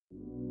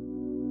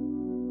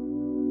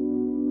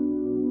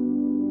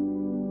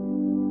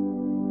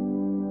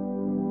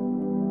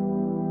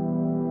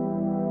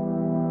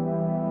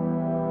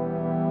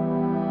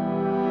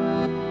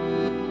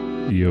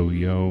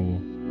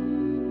Audio.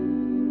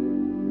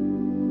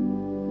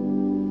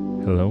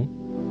 Hello,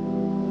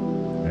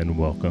 and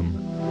welcome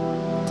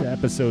to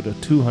episode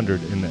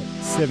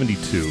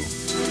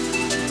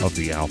 272 of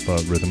the Alpha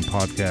Rhythm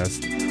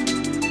Podcast.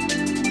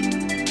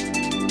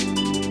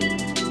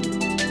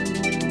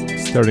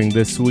 Starting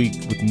this week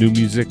with new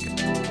music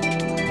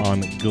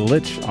on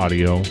Glitch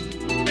Audio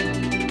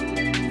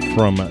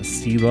from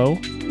CELO.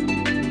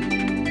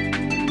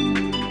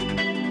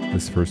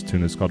 This first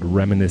tune is called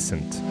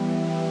Reminiscent.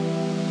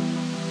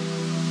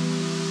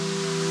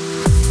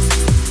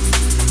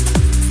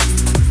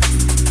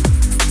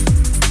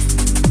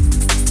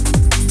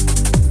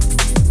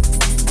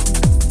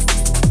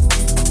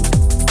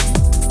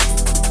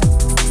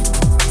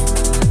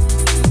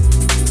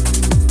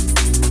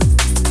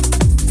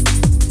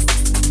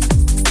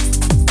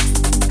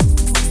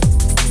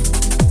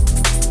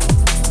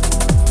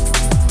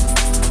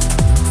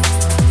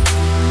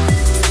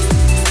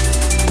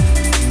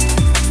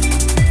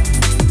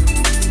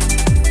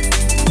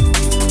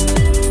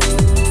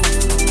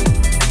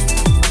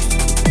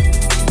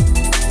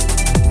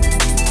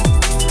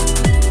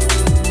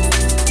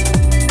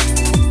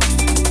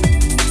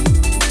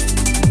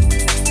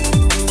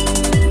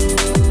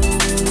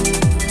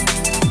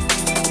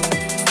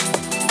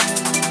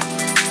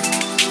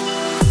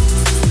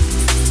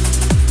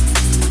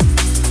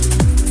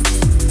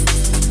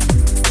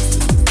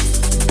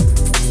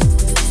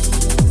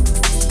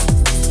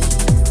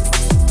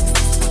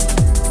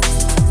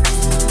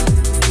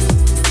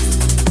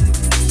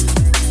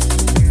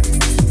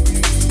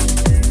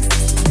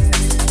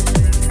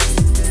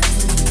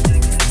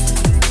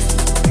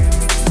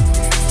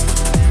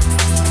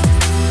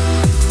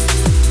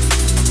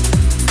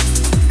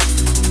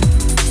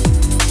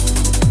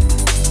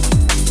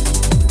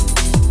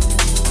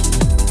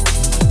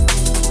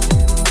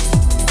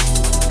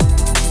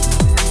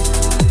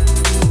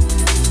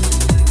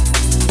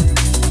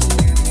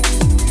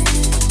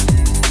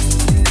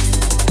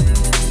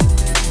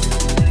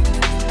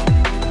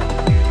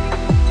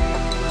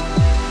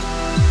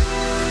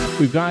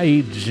 We've got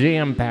a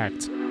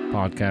jam-packed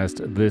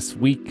podcast this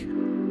week.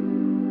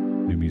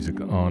 New music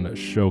on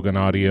Shogun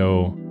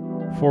Audio,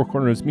 Four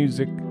Corners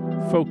Music,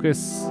 Fokuz,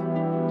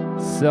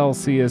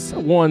 Celsius,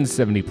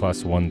 170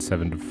 plus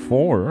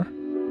 174,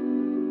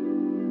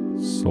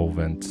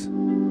 Soulvent,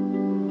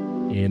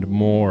 and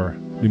more.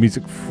 New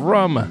music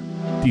from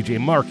DJ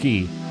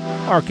Marky,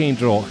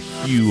 Archangel,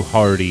 Hugh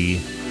Hardie,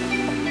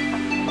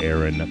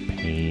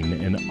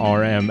 Payne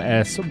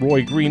RMS,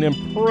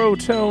 RoyGreen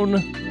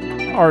Protone,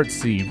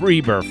 Artsea,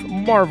 Reburf,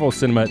 Marvel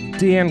Cinema,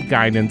 Dan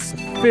Guidance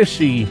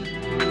Fishy.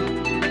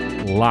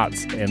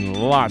 Lots and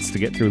lots to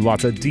get through.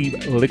 Lots of deep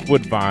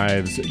liquid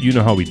vibes. You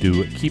know how we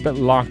do. Keep it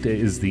locked. It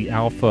is the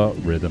Alpha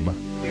Rhythm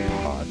Podcast.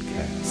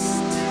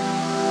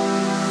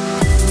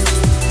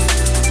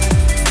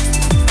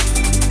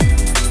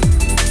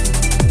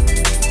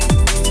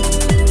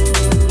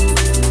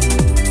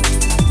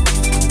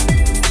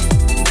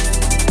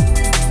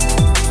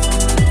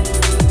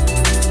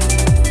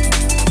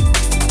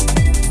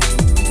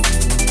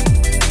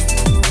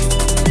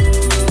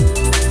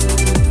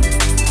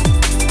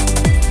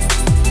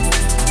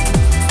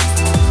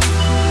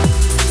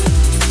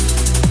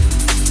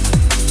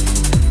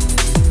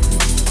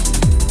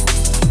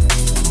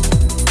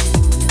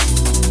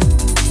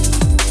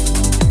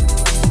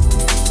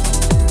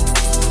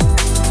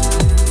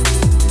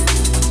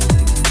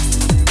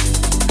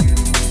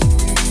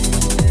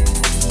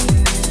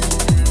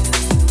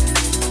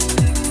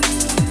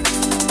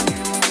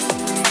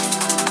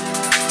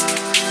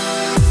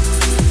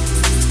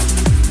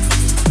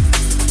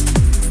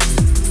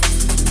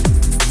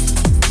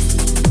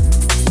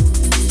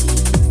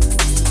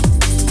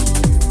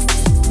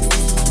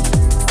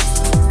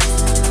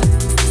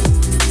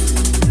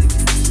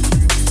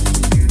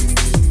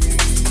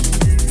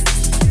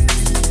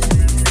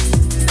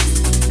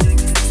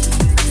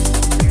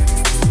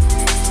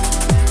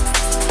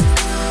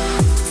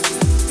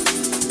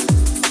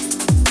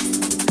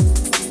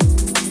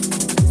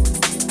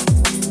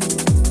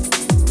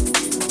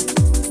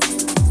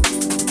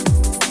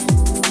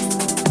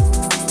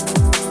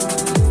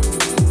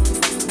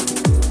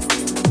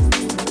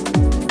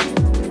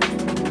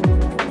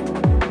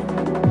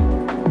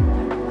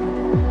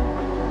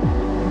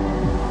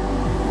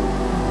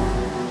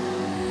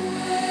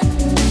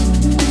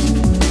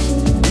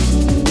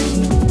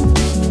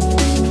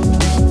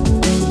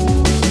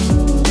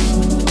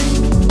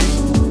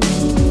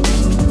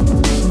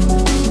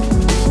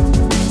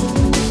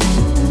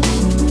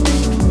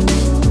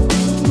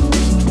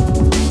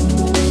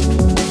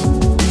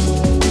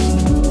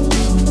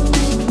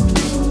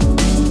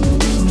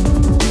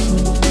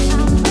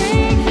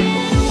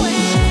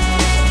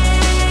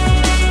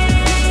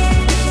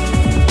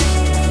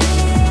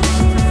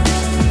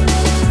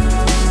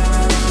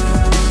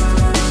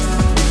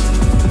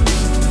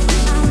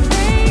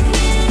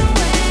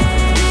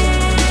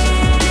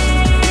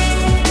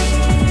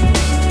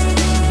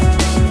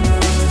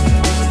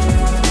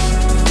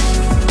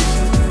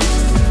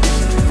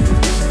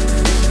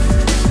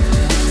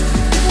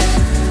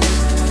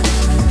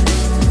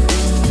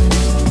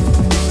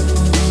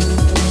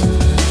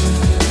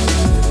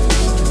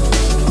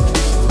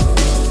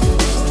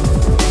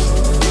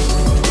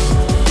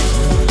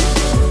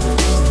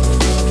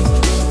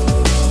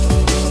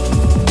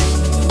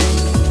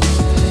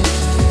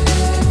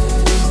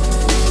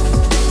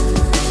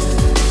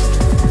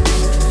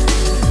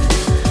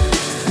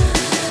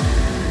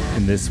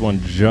 this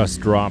one just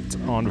dropped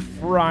on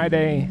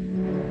Friday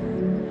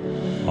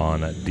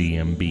on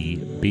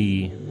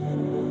DNBB.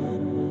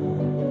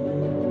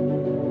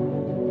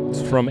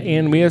 It's from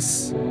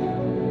Anwius.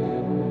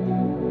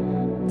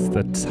 It's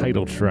the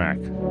title track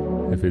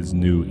of his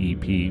new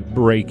EP,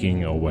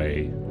 Breaking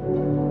Away.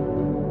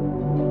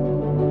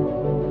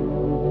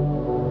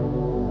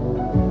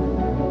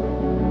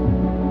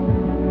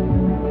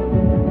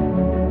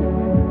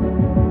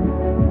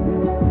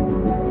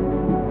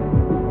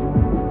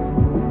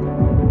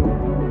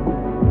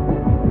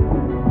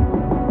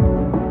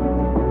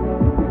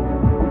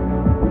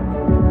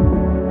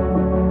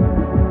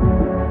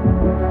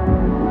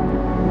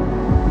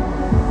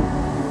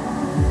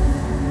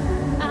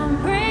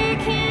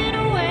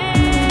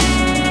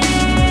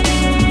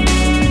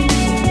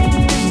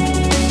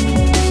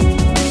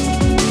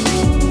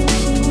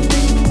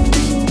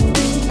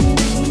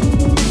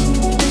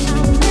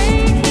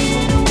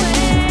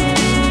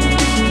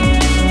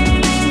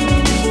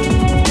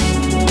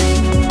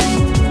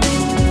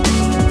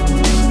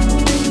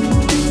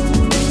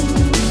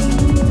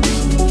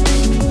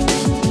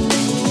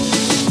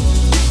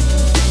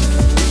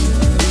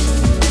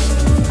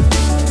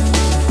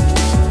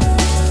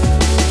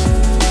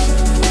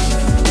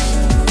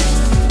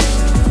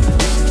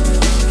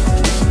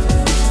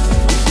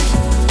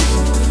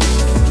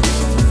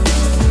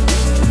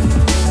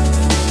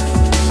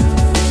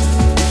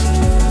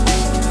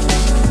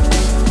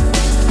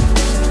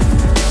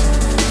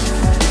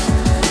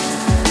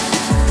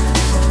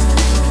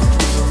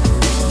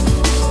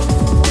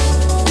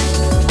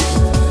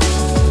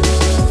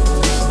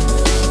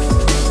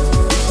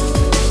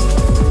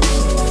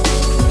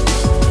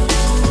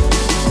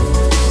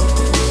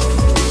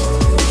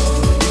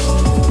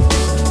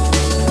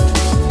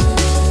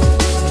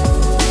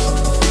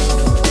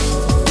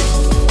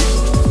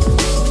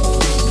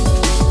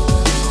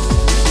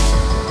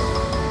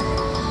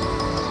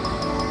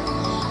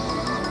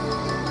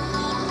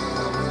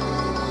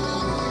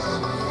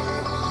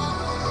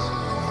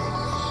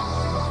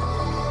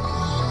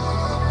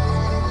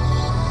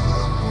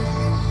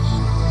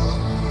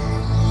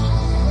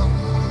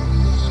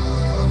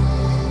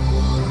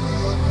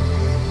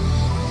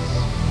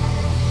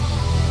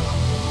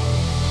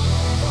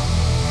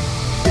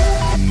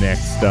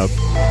 Next up,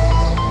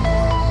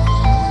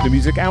 the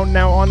music out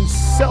now on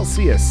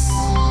Celsius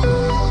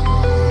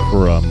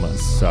from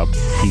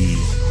Subkey.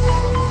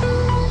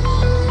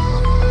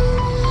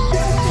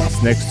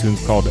 This next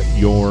tune's called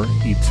Your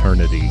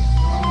Eternity.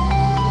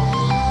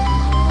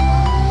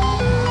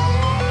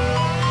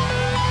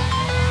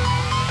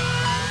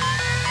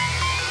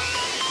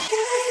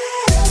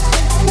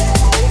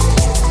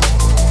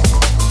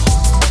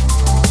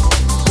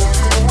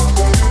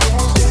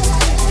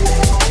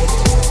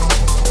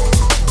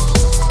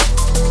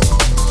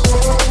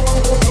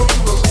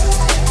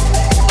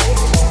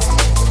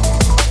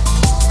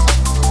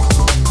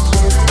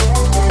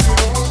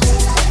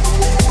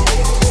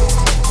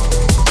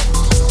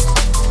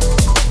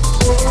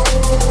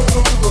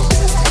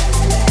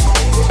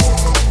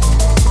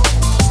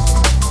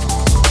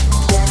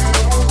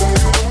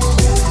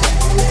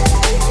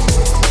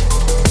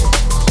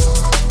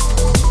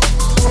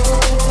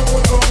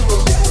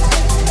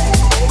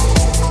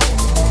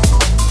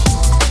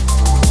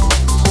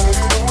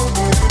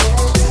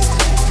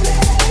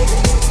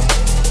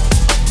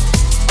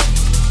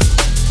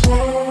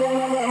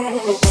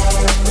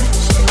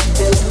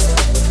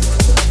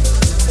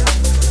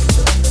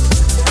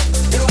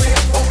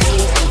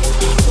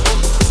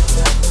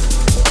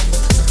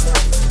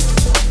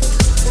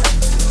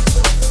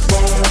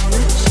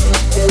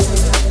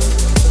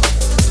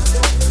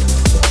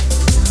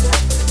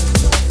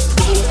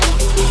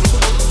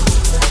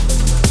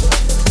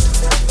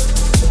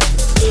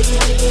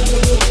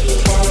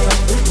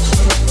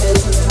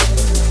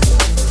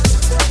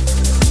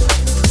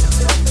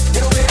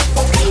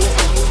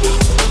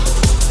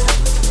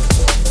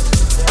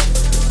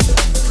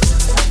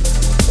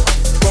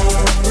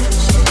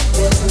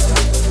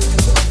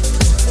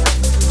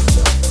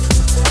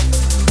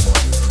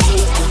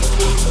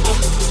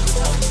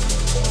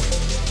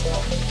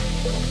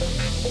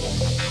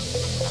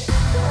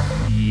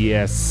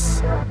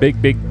 Yes,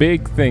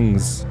 big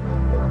things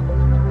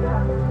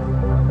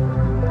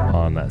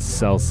on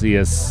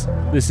Celsius.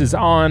 This is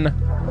on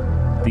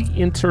the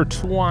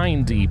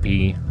Intertwined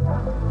EP.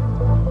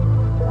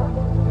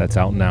 That's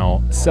out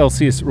now.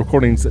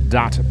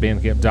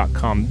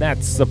 CelsiusRecordings.bandcamp.com.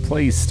 That's the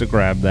place to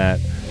grab that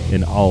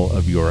in all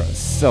of your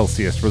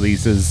Celsius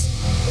releases.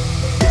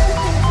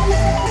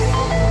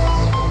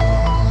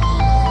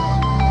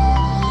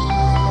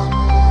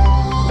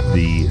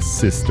 The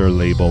sister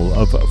label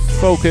of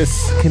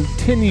Fokuz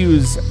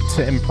continues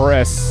to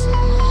impress.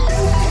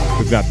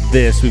 We've got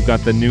this, we've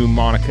got the new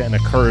Monica and a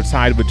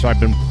Curtide, which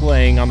I've been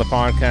playing on the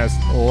podcast.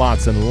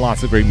 Lots and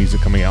lots of great music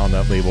coming out on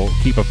that label.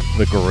 Keep up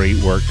the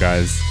great work,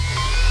 guys.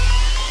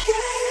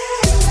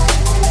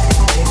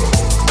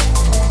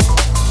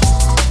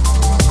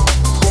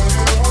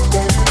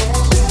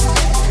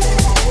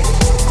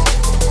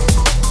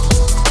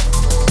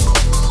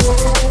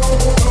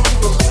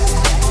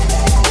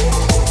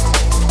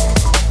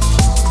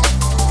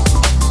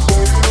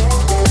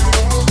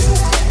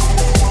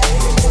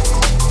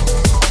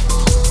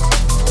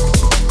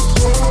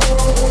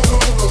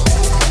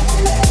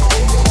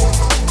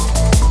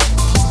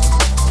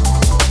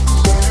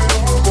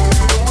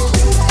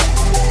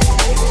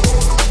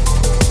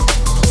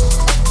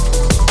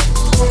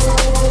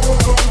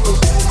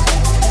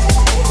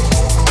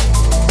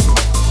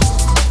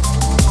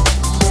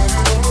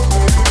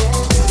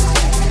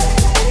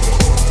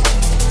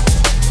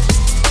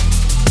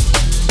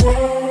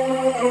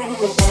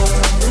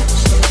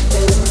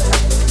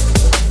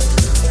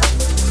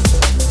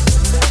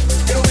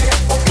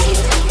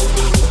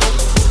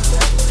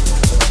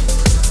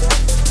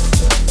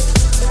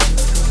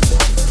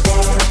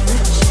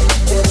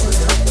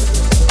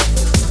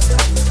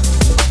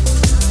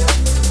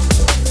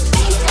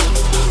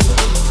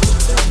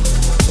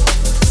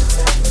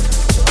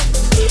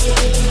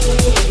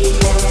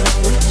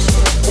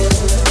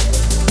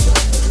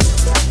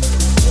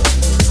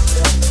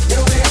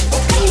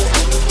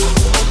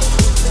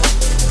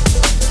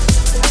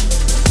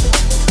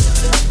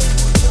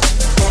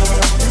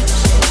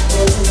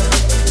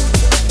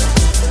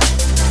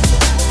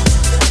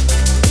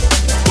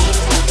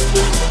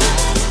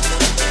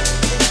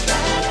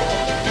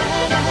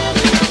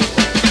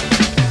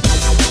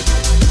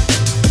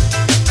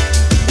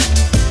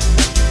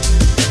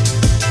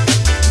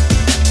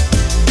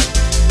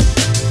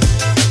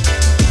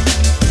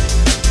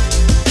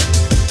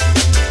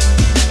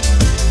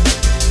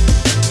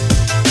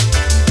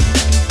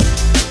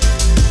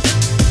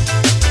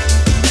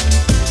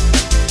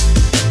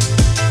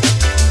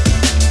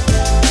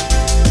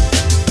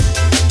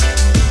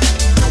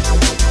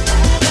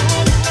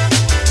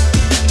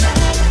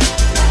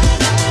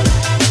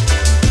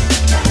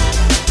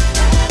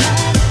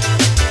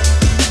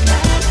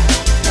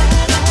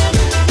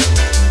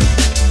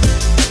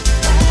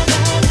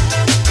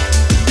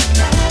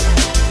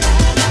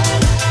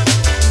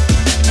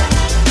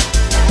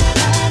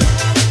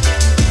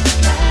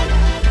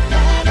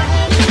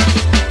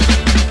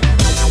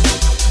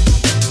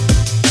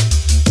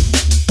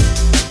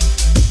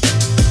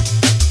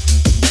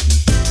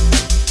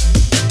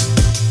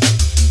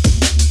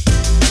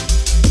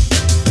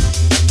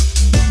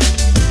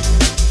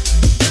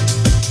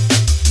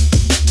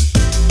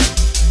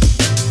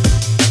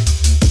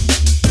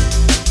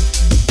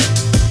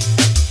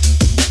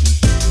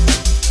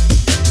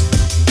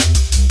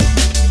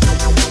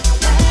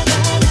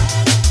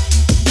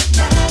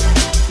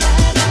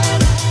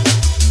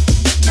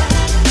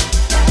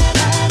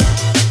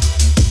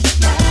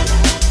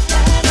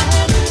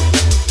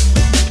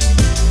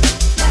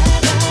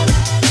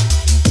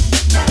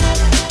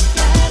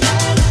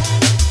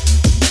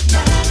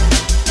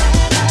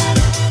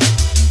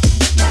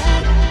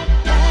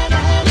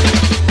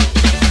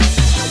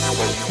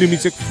 new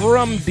music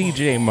from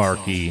DJ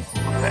Marky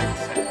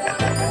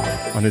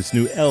on his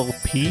new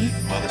LP,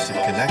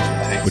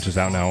 which is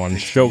out now on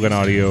Shogun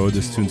Audio.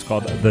 This tune's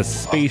called The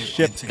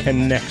Spaceship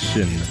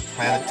Connection.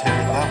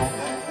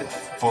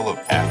 Full of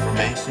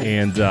affirmation.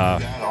 And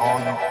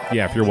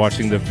yeah, if you're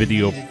watching the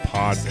video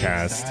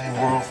podcast,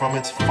 from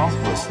its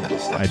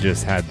funklessness. I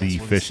just had the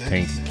fish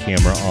tank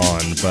camera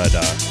on, but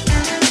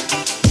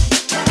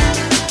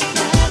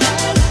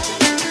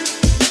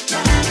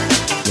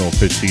little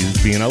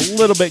fishy's being a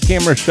little bit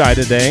camera shy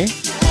today.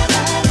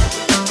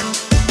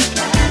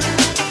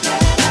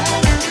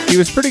 He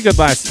was pretty good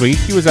last week.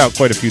 He was out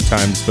quite a few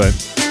times, but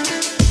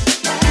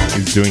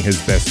he's doing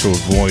his best to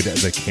avoid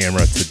the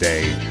camera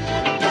today.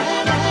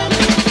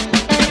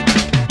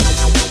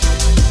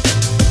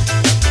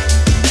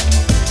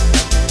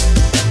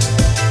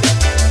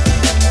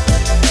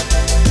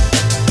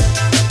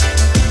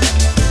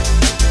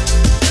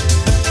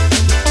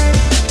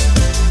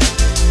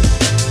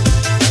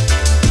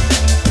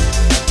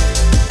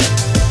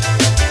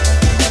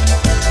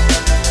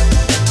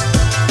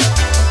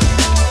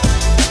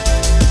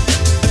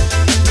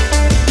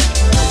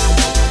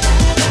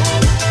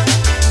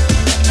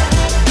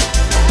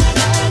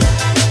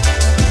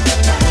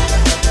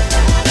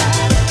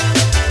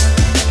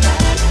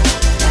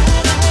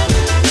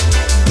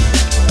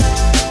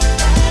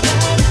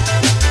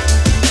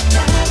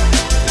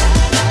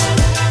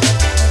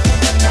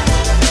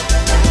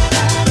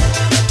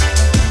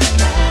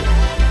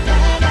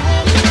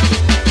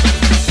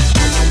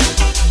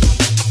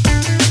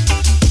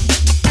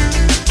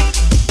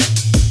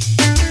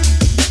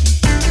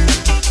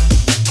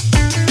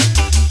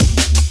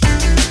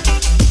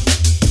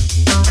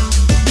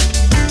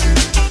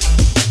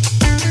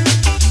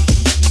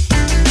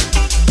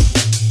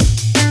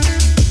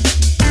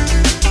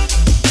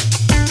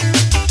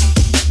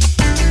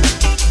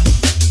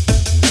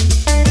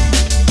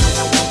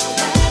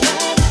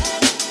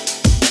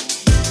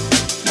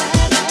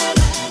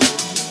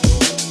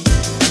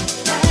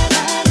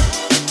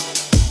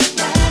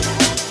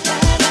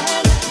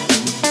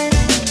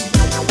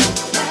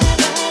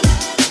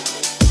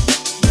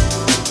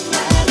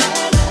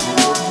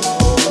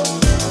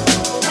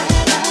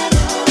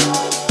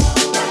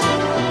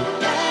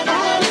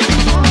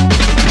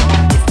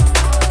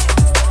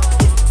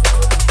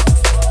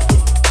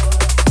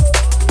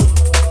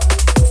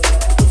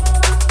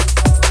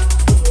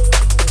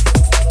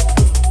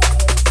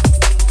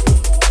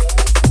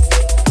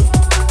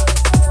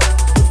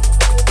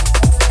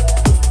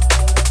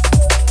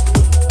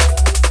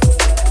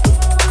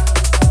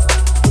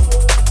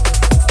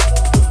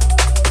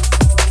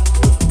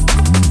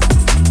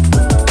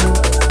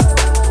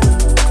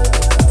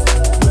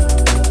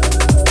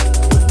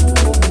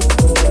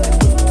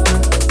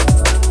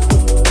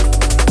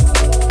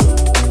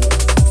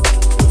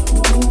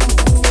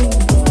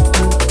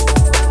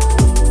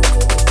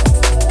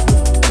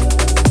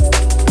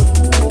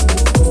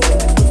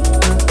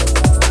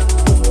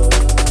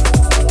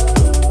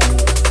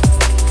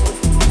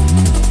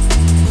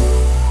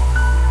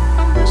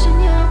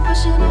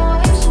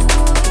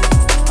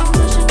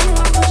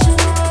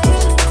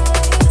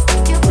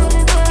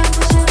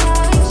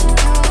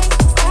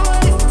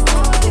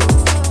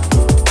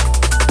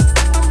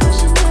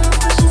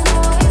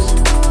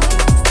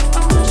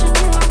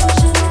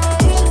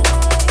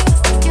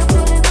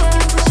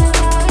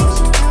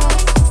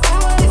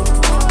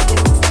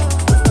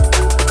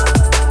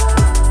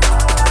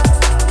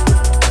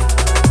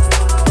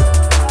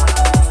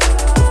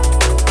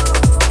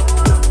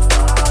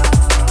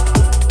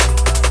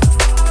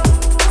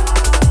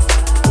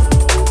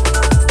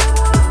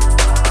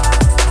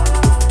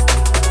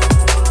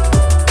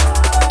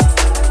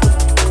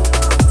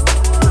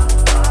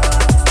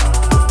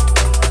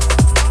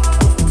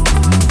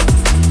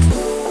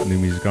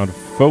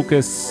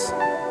 Fokuz.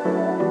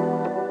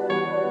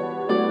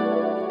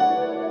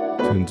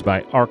 Tunes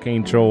by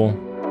Archangel.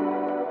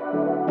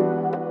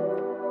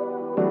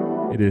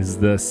 It is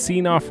the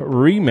Cnof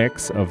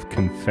remix of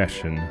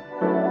Confession.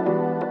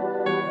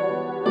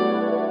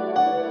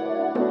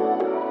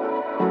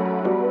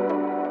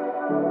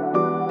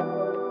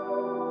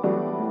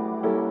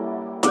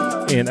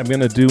 And I'm going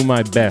to do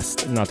my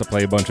best not to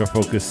play a bunch of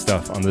Fokuz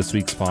stuff on this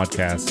week's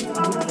podcast.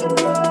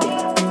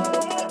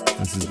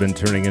 This has been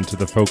turning into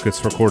the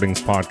Fokuz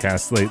Recordings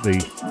podcast lately.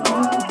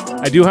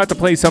 I do have to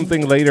play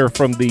something later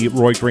from the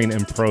RoyGreen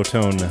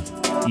Protone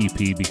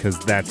EP because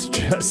that's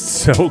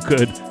just so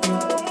good.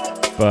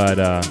 But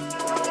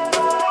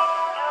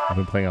I've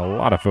been playing a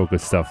lot of Fokuz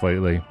stuff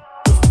lately.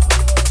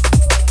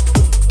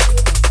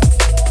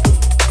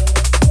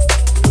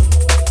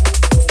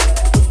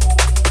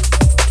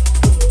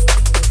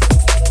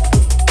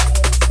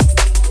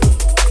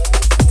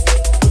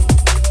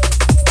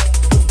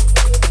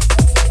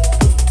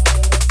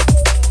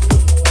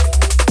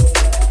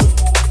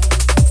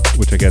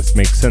 I guess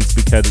makes sense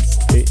because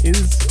it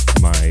is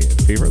my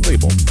favorite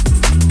label.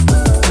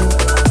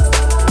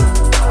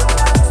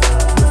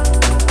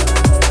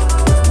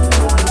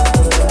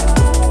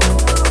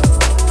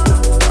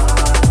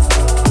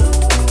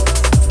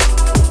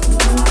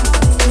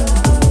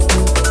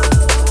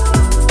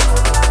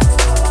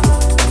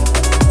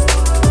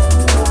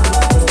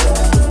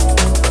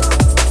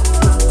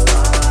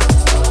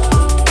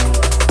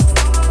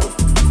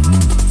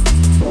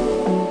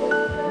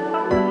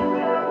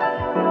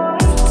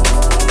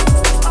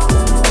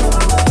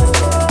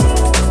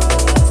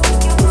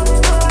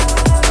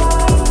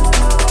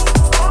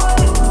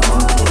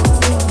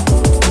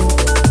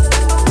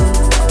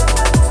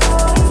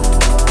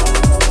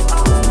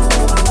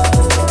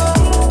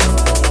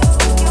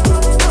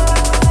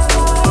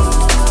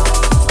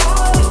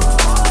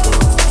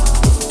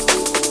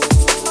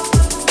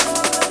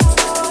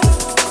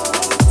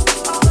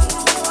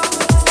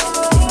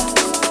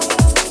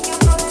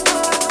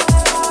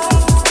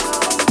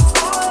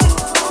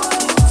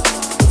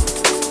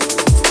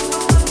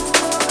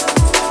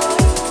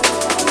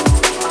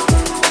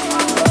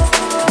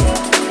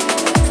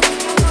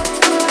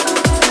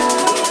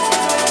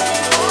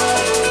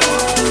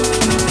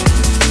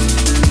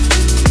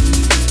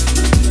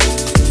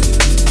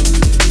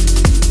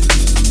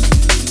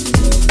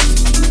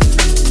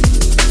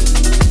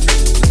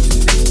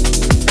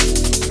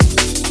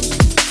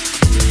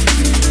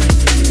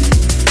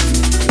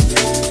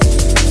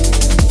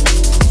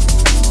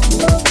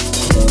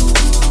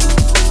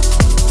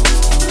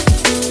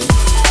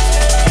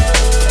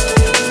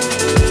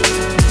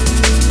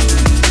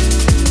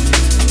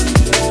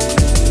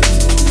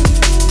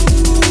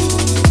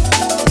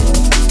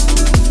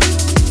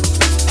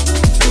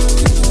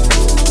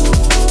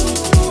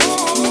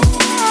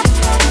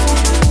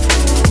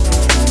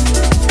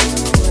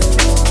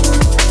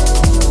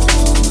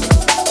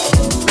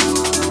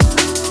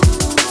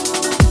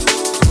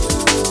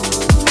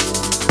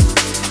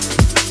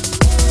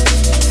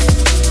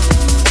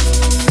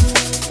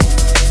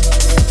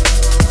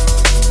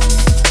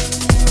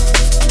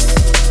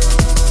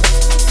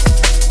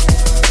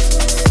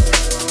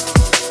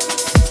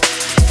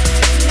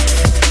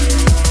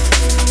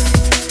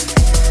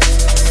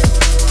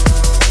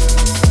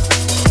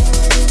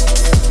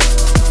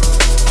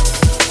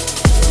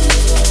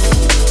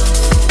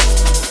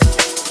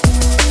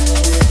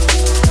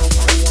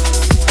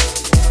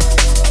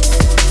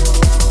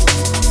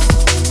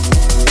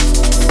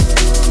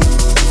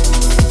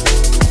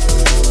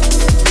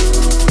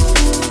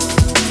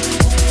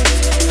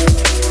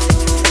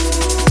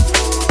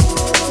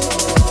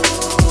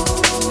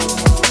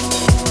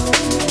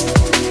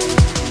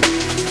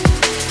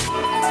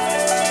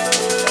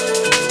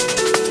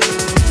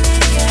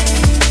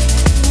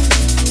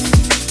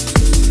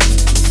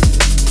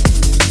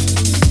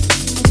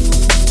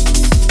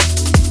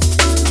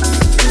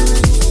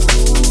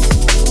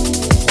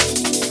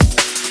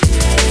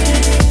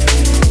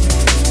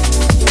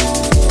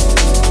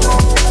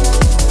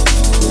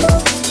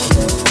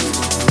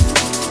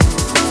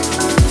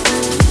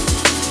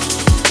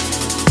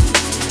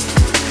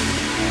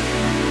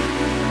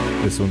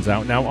 This one's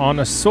out now on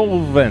a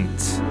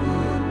Soulvent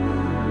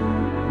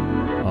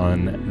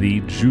on the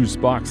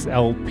Juicebox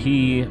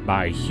LP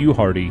by Hugh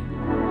Hardie.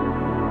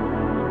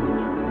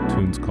 The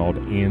tune's called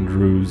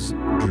Andrew's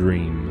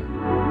Dream.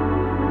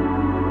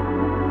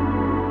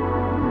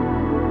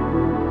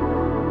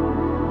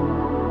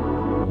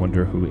 I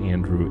wonder who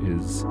Andrew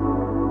is.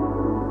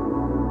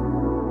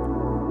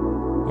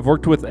 I've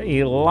worked with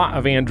a lot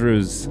of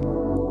Andrews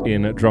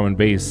in drum and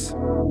bass.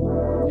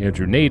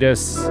 Andrew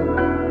Natus,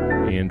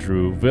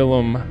 Andrew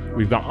Willem.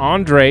 We've got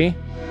Andre,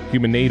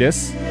 Human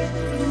Natus.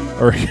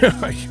 Or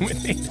Human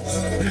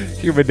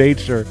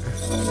Nature.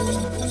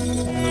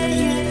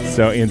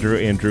 So Andrew,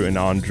 and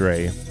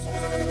Andre.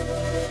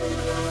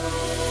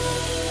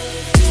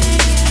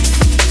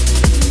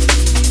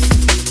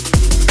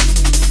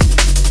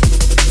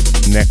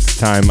 Next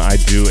time I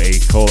do a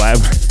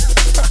collab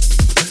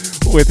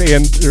with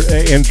Andrew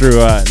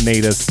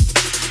Natus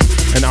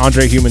and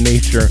Andre Human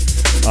Nature,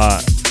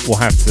 we'll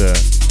have to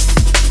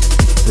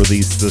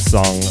release the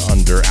song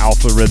under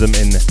Alpha Rhythm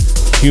and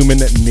Human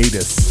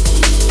Natus.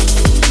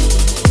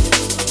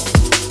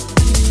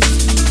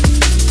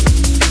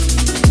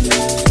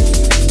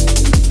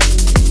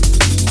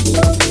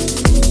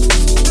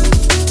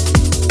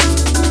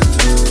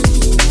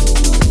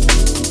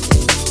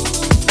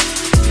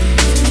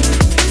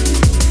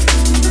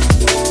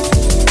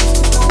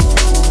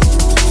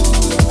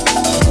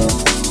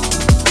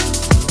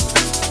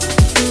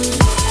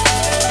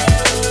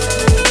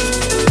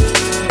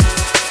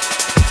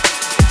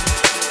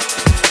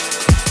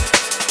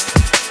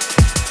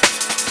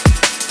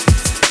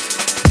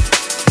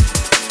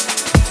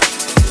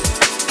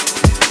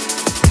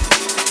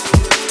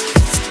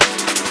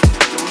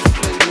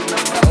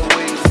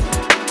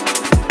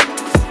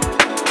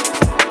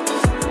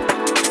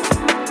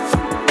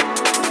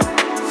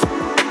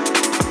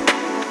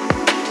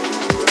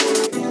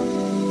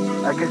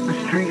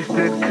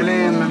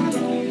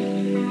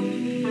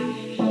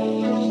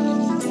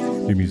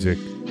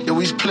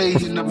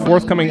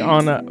 Forthcoming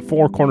on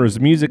Four Corners,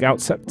 music out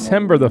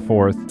September the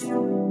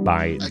 4th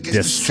by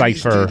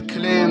Decipher.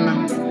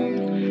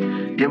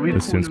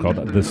 This tune's called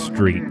The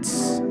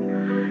Streets.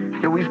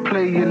 Yeah, we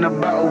play in a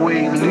battle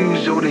way,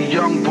 lose, all the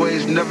young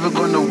boys never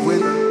gonna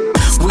win.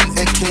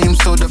 Winter came,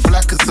 so the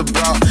black is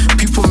about.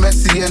 People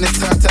messy and it's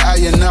time to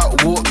iron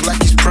out. Walk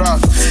like he's proud.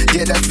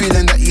 Yeah, that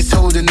feeling that he's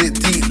holding it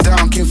deep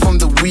down came from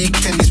the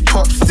weekend. His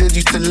pops still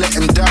used to let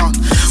him down.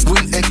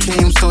 Winter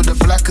came, so the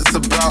black is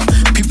about.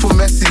 People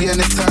messy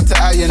and it's time to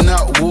iron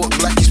out. Walk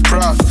like he's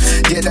proud.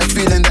 Yeah, that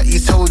feeling that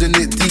he's holding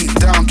it deep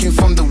down came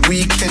from the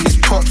weekend. His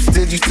pops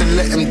still used to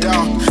let him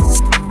down.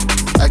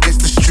 I guess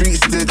the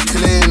streets did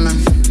claim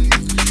him.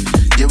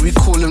 Yeah, we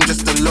call him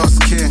just the lost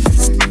king.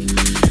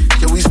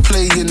 Yeah, we's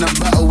playing a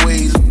battle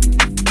way.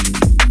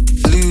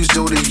 Lose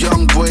all the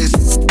young boys.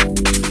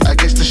 I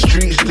guess the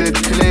streets did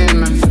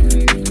claim him.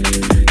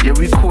 Yeah,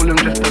 we call him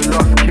just the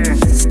lost king.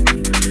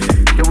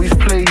 Yeah, we's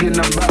playing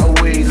a battle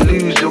way.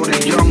 Lose all the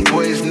young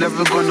boys,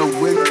 never gonna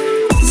win.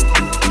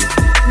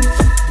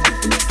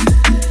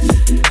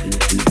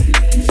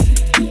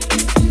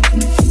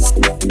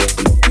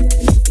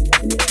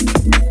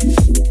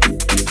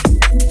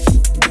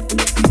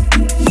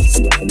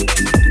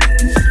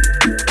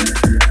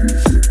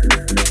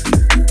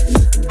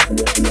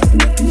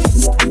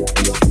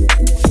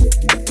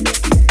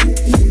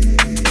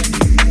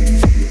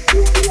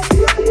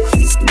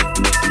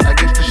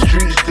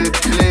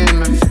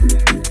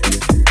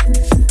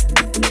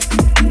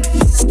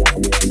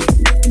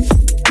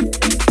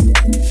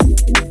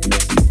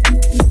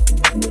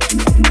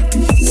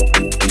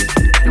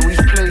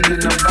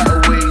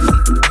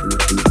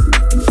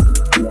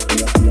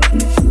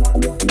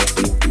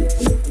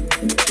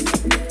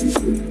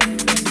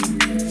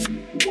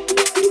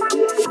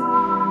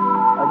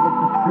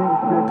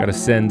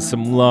 Send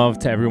some love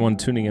to everyone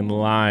tuning in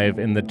live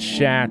in the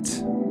chat.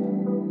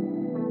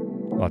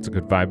 Lots of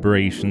good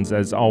vibrations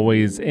as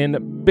always,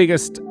 and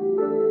biggest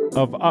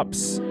of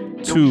ups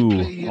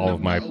to all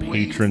of my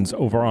patrons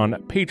over on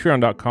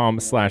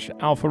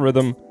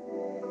patreon.com/alpharhythm.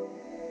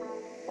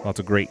 Lots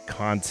of great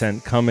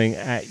content coming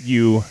at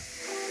you,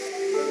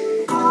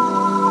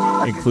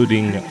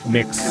 including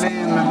Mix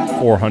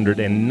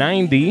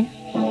 490,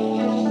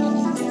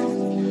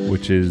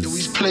 which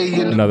is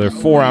another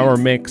 4-hour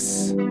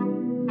mix.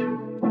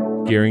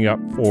 Gearing up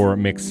for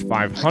Mix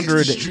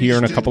 500 here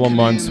in a couple of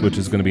months, which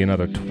is going to be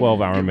another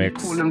 12-hour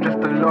mix.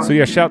 So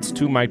yeah, shouts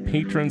to my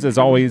patrons. As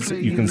always,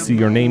 you can see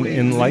your name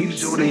in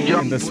lights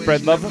in the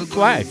Spread Love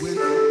flag.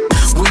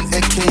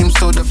 Winter came,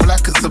 so the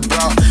black is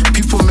about.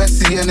 People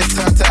messy and it's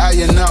time to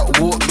iron out.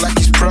 Walk like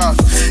he's proud.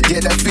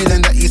 Yeah, that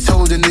feeling that he's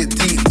holding it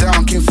deep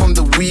down came from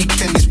the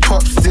weekend. His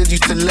pops still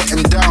used to let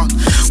him down.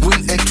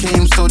 Winter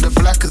came, so the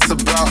black is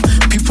about.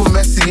 People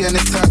messy and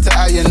it's time to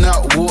iron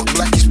out. Walk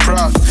like he's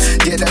proud.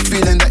 Yeah, that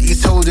feeling that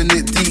he's holding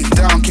it deep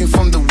down came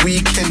from the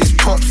weekend. His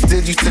pops still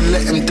used to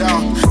let him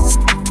down.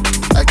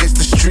 I guess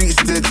the streets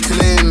did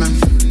claim him.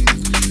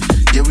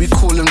 Yeah, we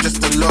call him just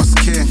the lost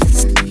king.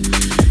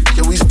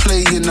 Yeah, we's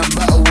playing a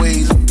battle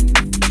way.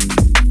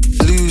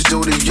 lose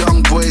all the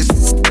young boys.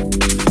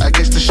 I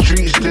guess the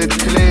streets did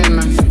claim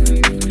him.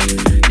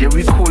 Yeah,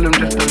 we call him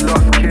just the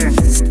lost king.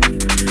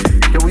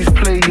 Yeah, we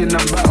play in a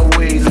battle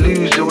where he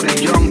lose all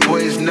the young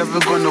boys, never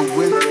gonna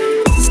win.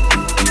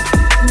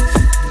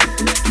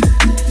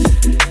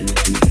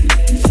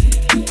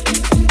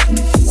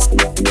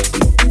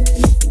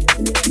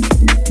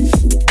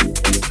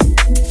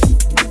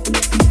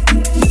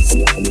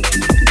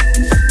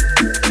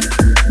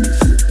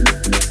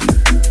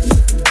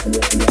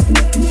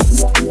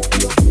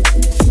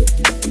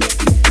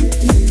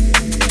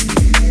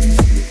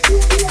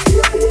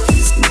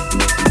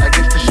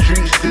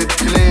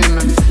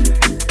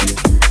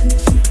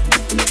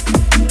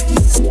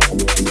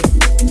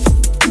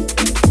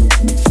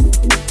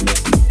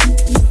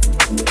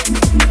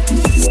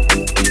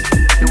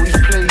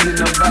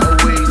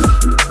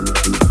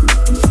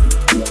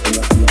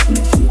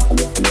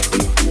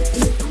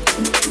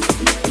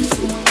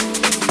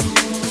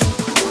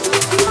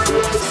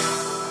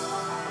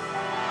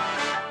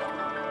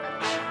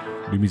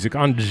 Music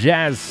on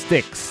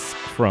Jazzsticks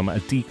from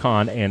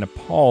Decon and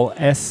Paul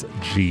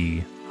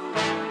SG.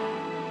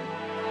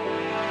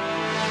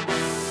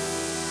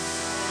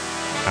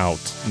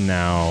 Out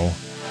now.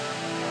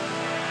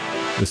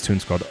 This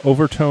tune's called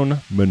Overtone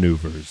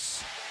Maneuvers.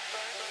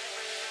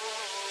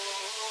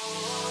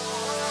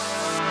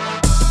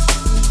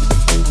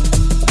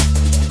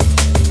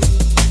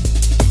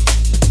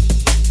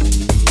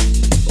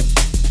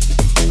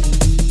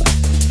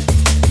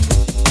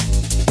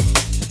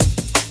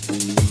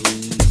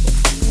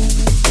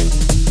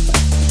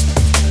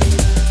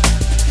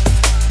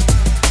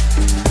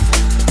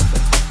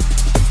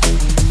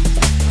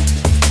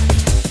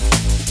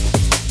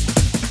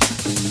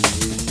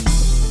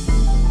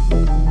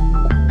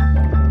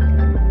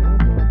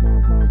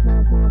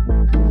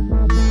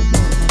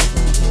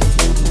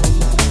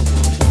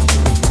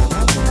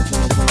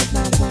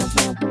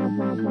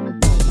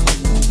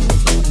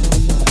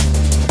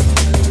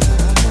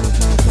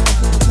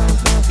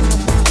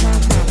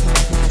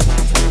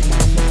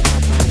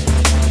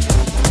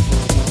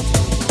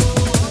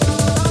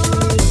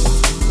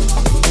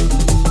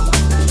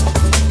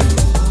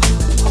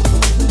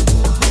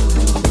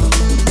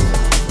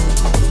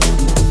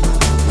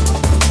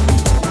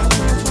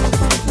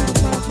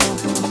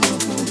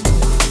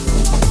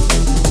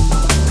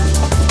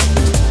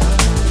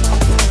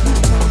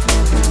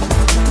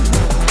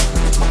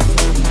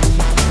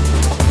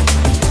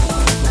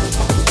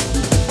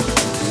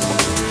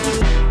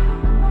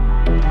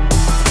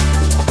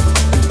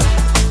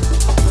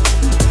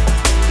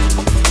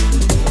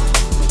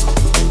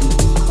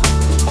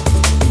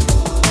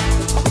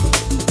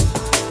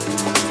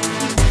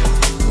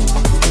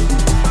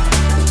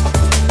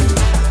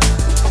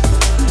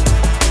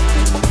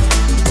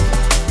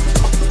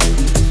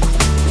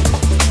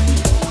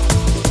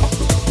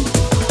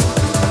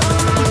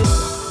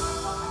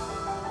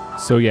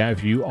 So yeah,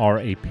 if you are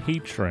a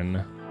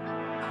patron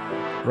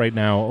right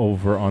now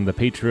over on the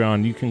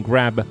Patreon, you can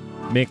grab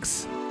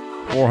Mix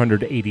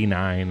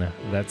 489.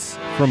 That's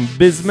from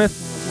Bismuth.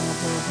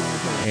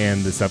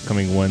 And this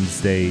upcoming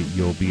Wednesday,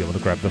 you'll be able to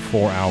grab the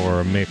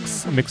 4-hour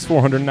Mix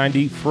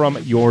 490 from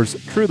yours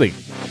truly.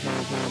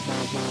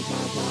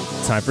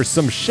 Time for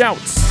some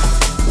shouts.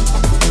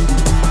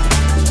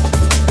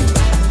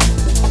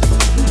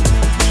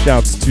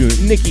 Shouts to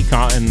Nikki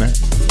Cotton,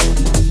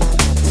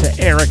 to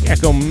Eric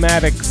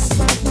Echomatics,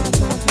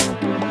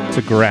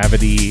 to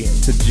Gravity,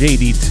 to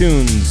JD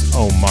Tunes,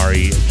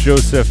 Omari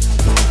Joseph,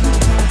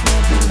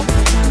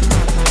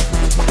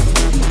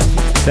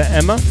 to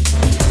Emma,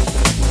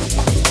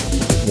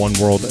 One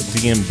World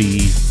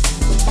DNB,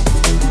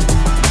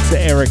 to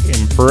Eric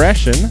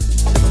Impression,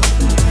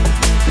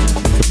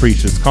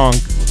 Capricious Conk,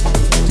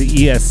 to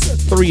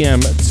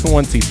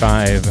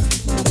ES3M25,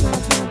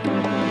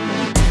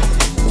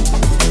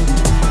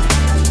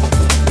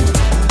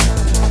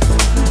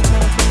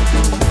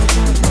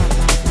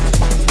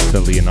 to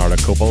Leonardo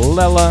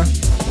Copolella,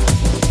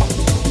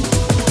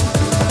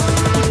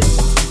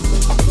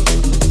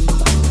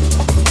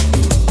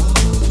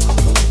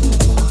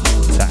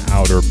 to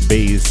Outer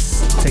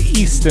Base, to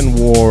Easton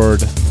Ward,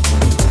 to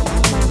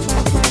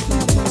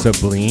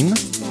Bleen,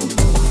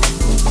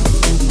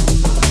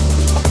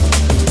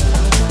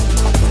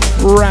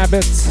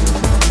 Rabbit,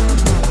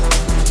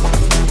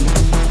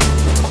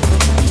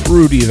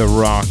 Rudy the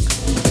Rock,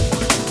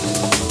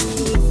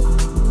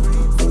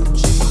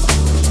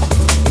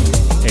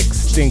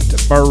 Extinct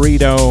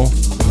Burrito,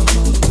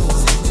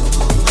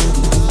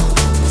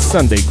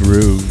 Sunday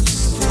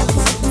Grooves.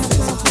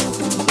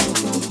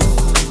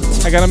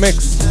 I got a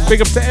mix.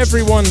 Big up to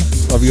everyone.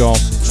 Love you all.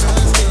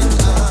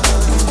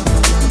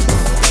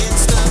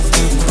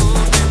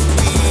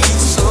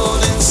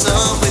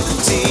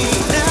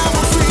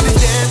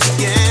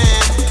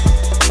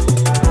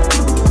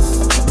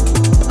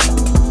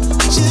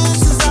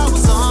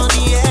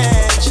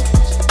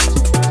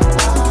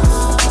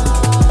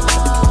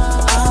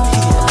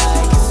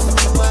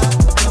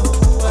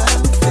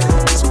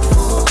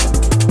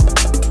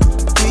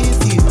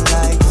 With you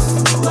like,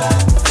 oh, I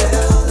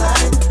felt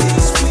like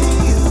this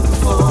with you.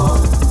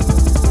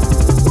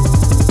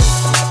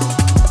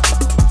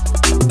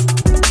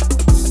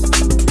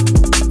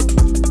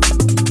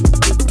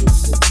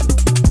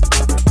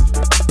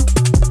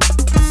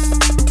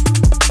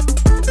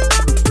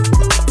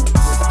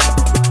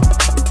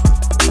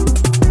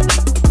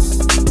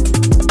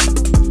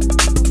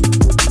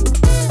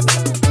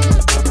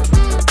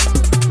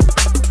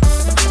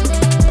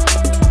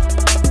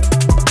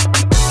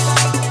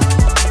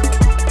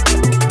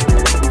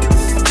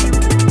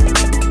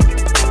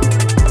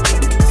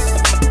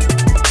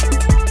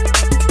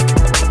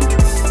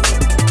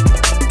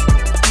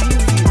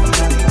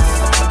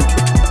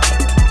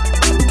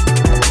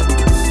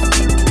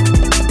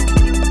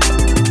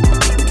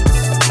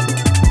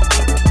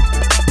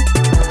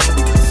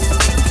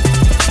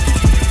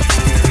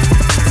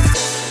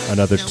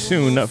 Another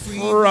tune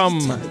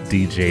from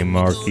DJ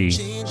Marky.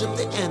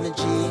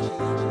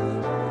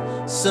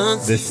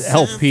 This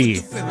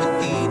LP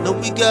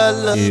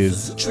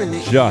is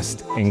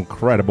just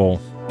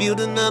incredible.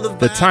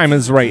 The Time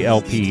Is Right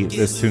LP.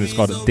 This tune is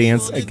called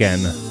Dance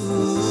Again.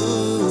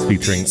 It's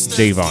featuring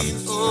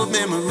Javeon.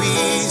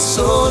 Memories,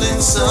 sold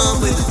in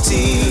some with a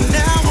T.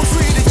 Now I'm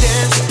free to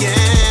dance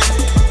again.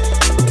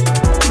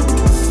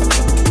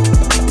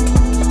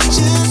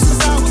 Just as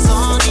I was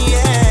on the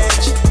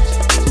edge.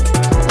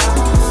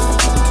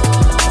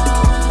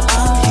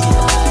 I'm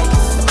here like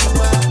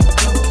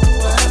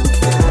I've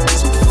felt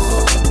this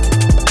before.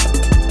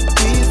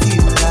 With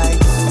you like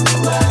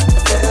I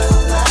felt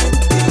like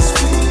this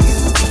with you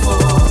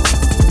before.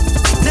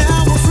 Now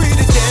I'm free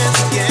to dance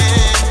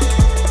again.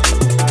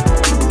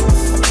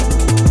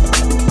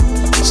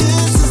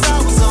 Just as I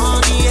was on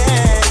the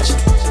edge.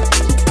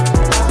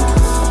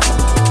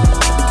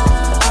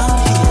 I'm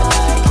here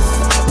like I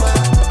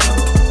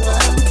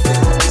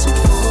felt this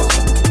before.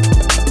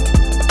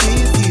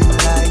 With you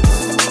like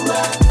I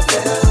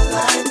felt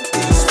like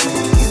this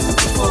with you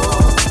before.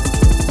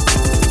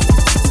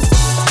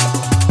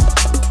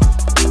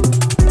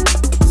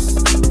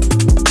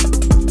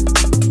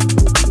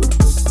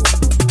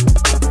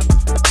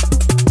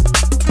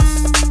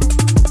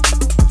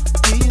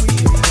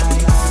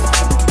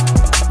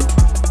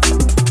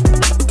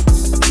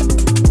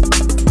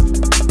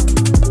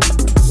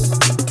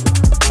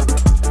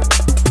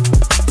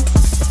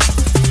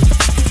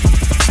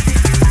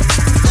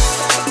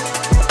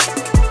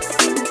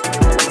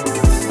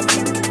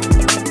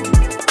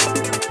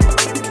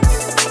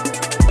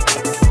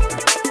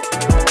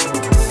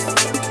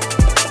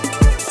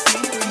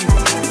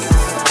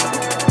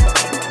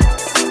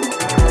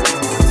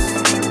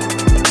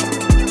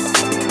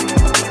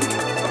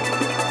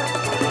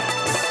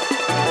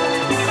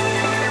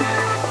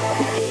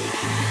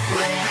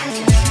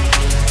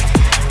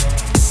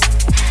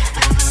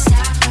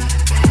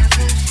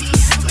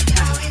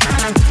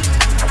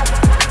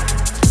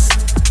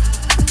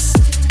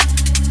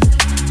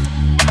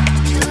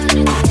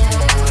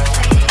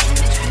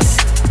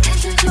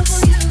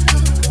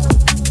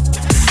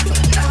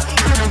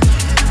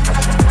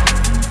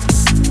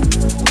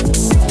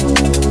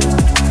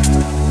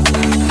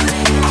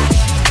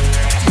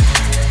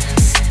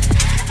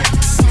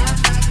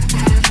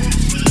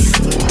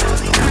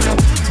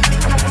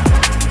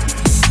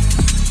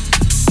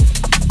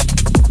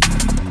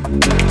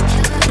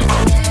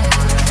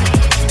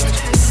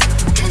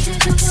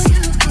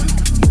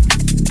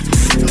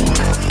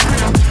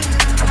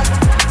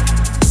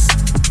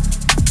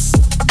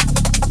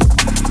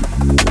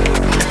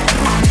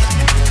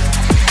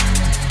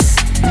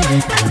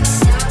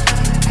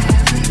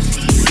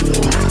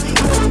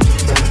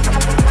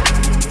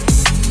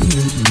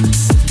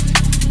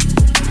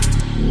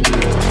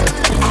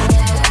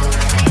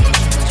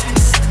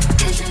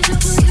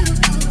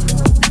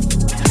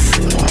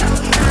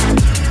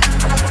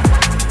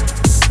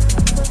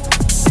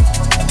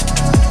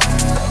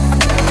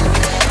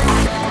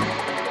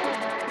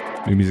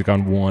 New music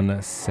on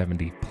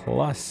 170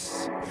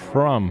 Plus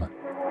from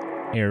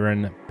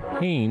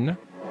Payne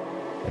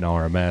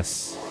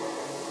RMS.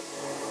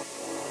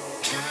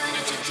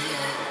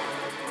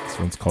 This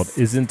one's called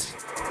Isn't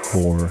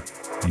For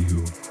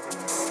You.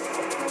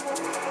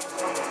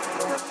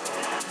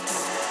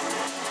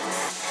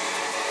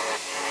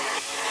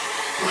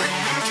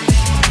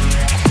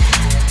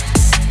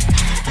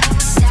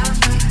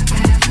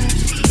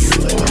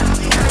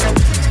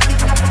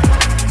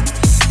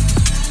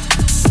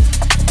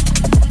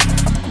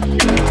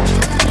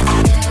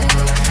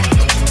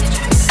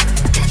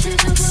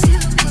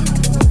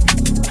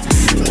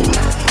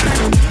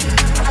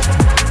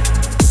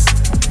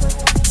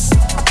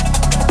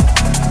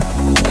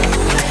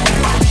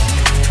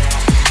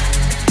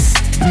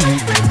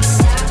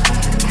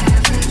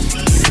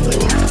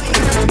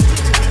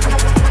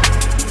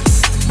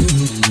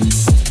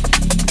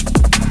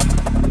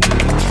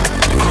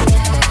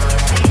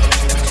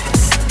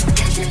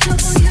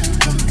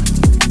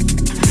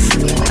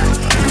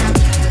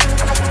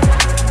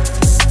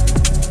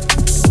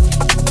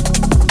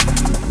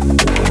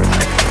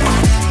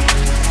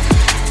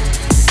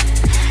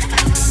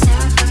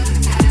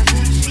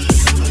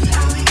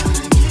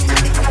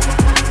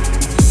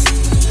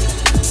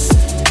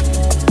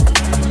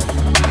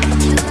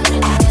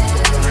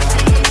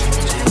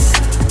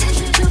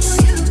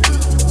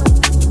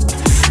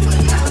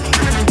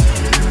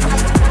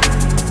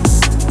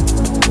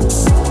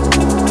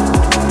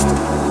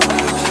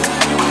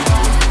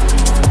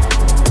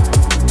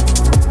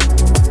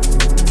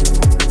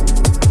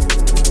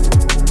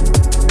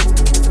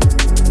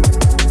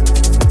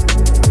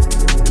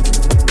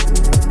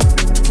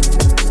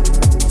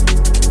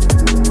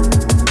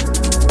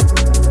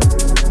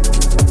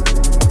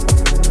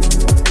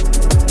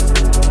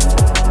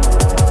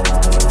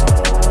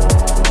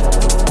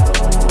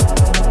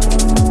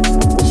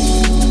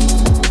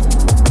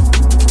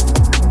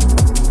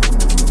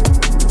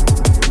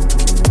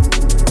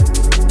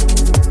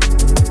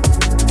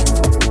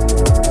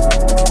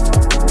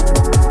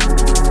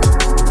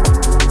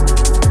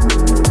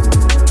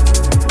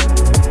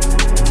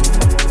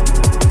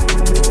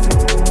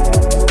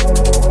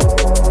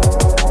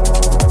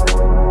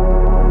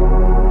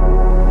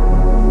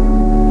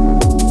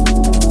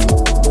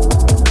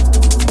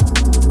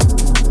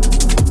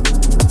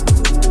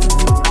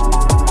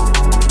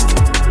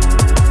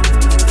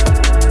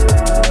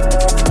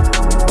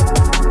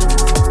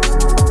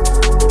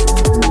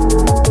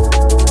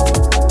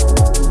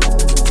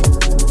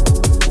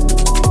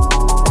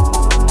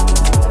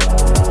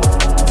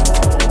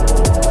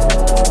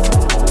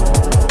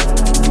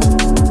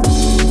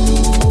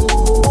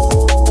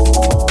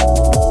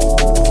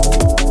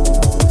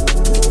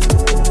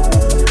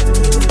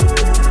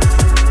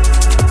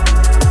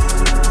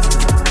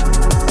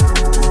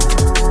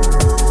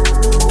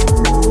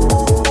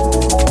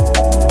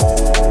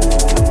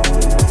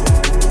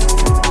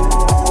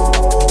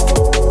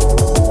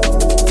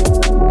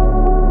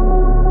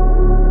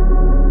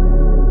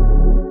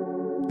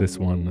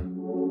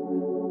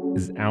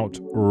 out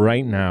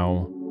right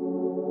now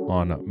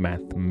on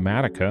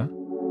Mathematica.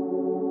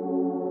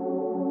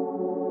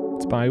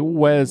 It's by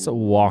Wez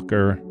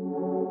Walker.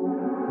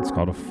 It's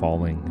called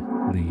Falling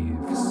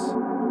Leaves.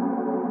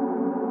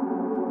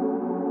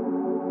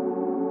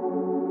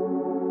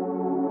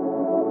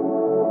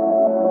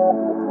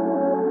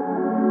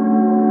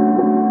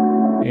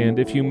 And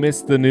if you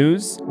missed the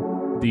news,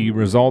 the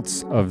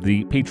results of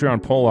the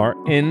Patreon poll are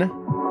in,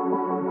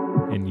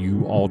 and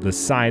you all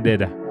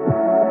decided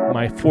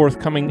my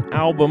forthcoming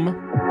album,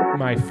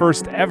 my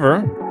first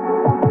ever,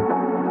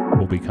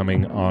 will be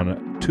coming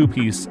on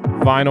 2-piece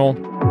vinyl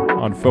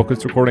on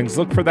Fokuz Recordings.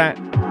 Look for that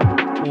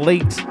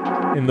late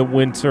in the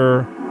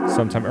winter,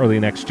 sometime early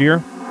next year.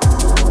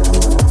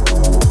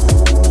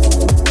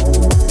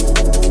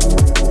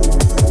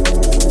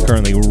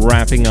 Currently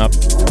wrapping up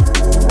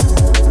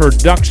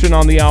production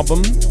on the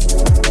album.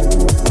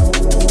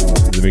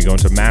 Then we go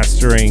into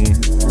mastering.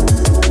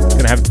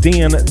 Gonna have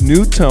Dan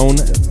Newtone,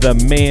 the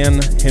man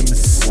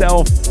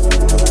himself,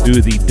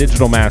 do the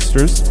digital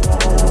masters.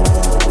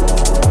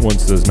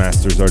 Once those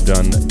masters are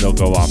done, they'll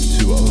go off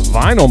to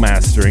vinyl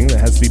mastering.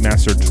 That has to be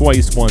mastered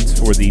twice, once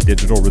for the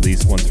digital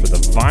release, once for the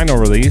vinyl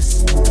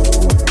release.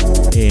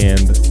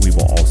 And we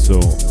will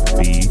also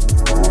be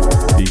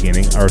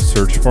beginning our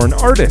search for an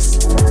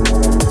artist.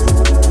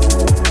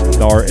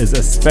 The art is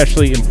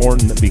especially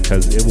important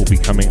because it will be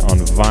coming on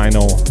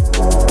vinyl.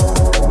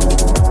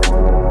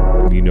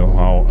 You know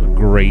how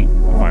great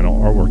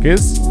vinyl artwork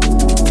is.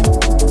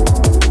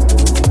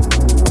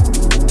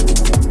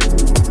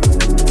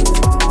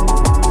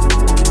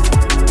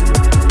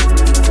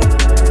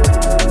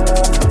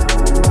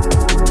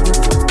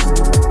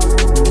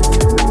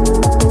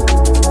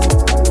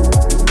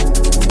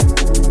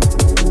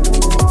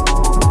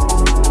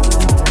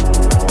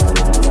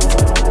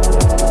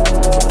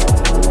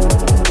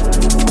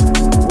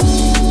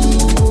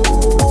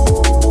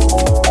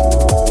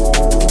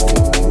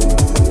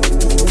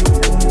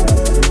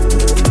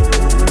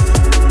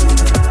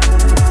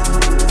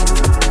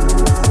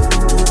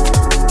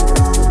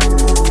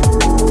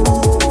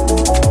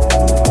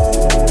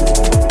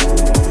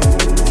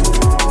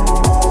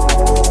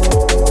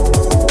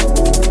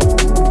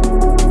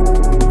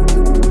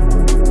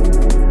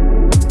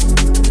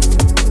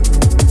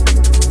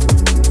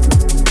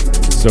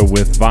 So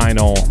with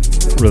vinyl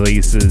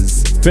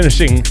releases,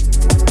 finishing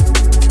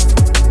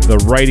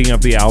the writing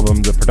of the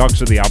album, the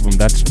production of the album,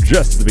 that's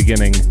just the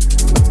beginning.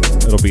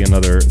 It'll be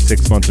another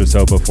 6 months or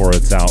so before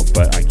it's out,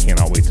 but I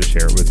cannot wait to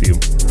share it with you.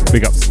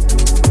 Big ups.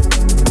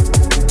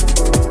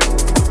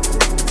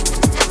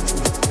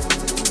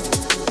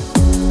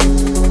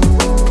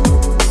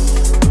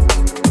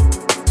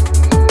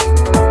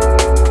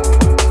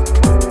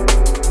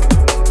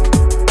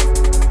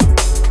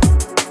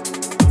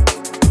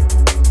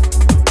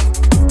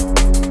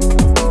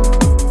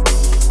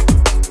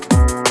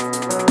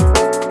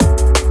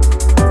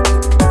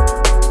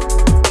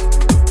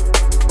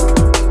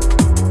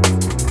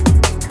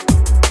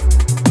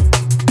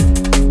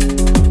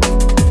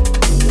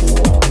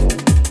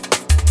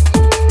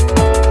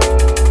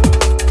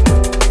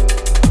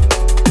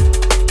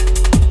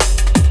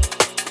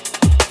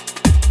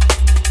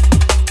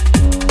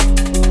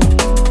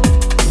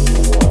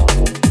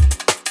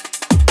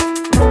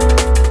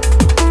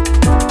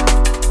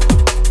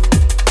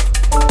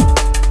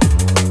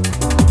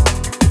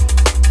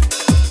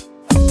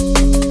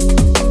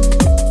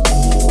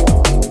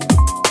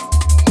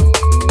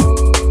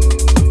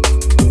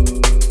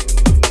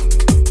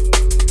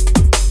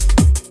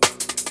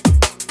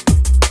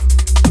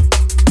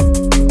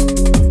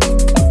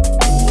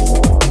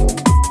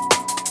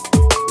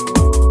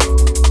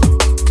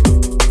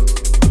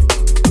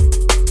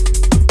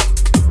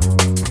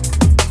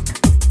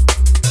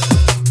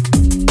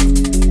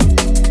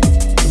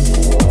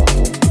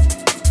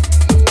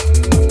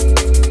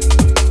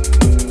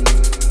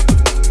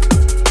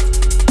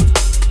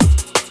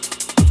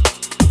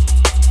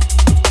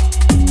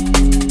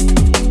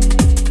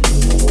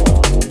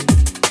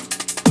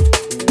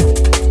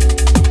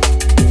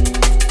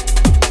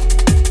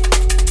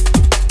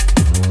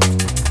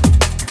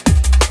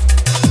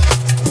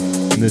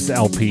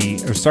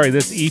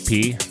 This EP,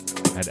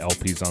 I had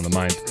LPs on the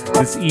mind.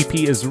 This EP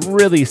is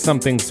really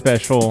something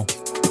special.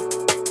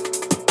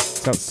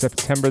 It's out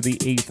September the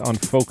 8th on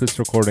Fokuz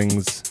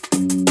Recordings.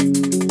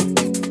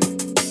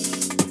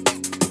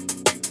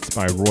 It's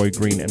by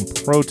RoyGreen and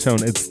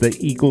Protone. It's the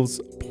Eagles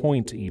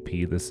Point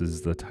EP. This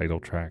is the title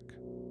track.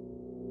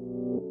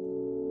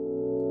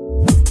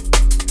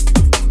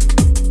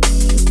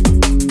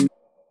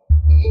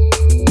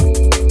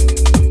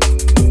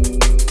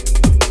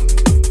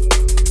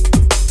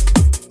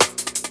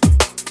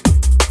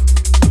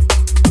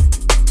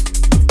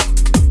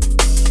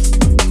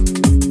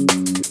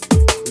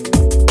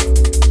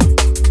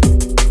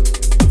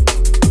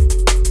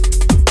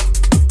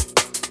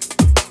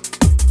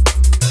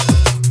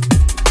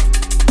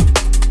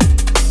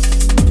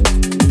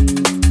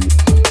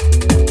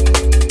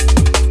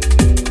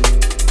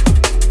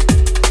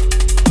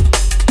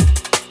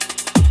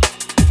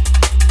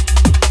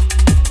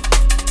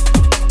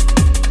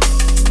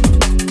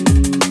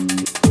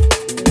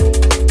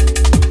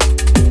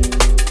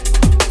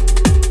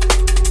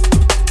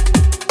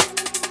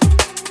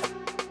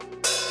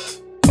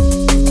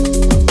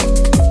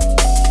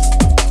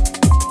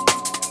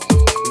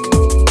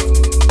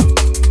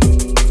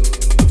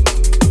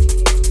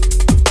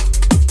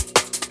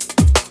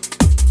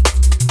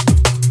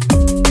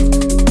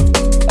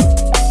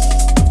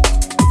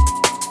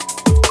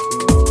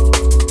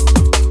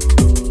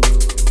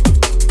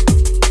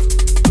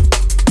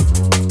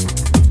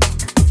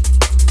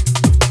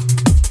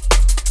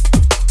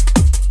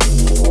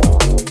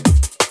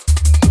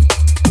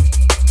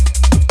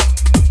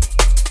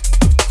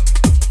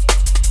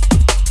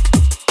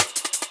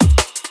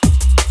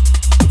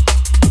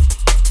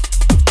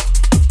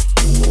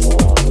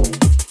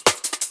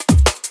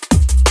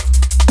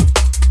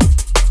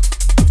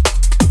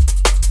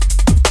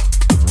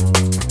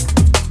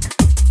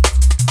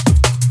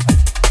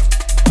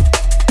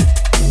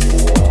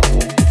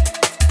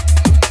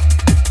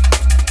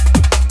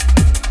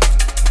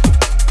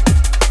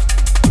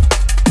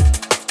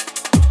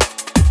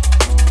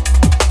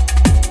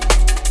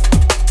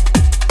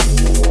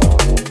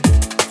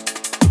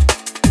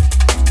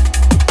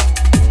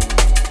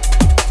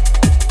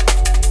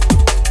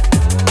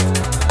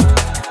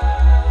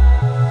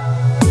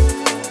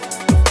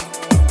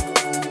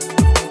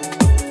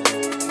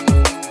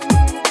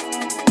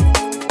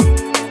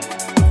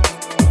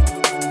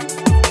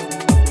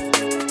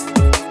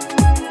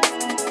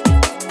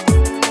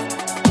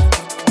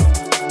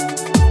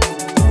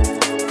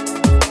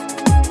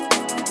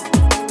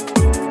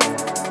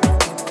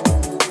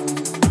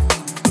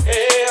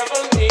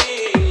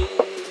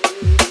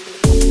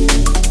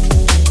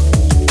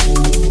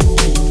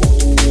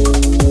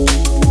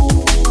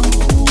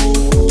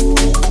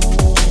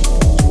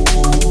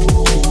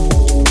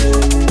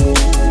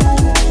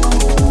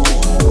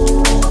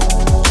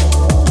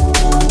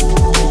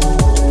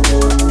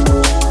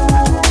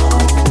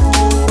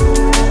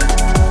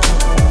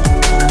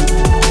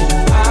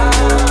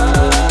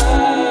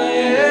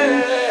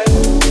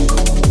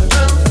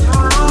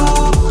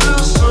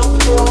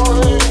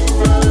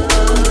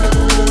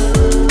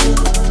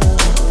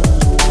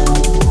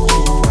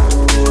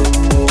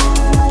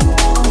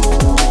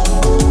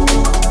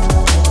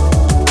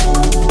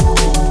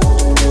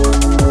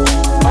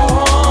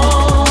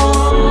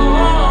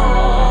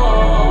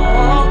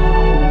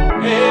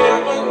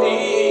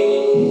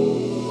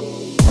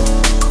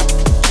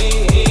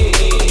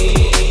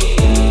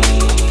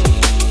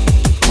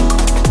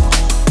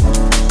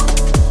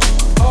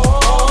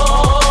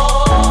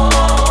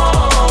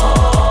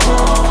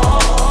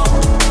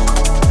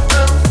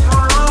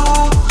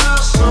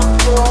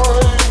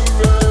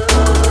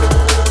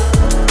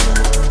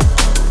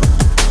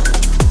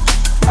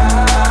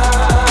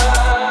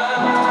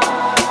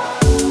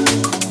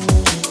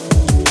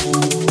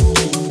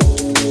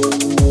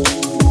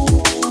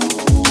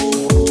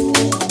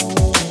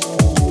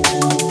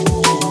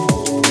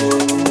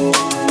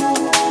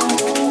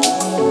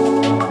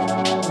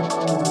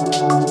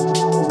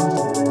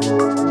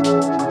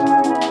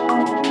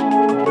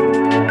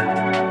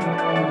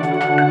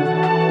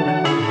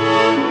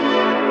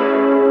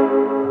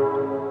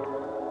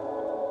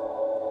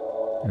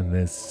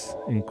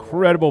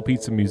 incredible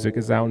piece of music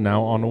is out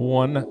now on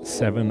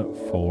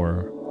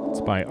 174. It's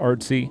by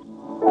Artsea.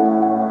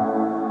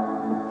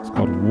 It's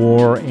called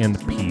War and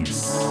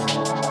Peace.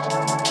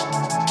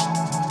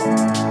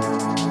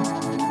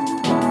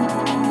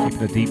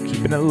 Keeping it deep,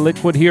 keeping it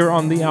liquid here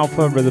on the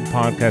Alpha Rhythm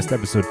Podcast,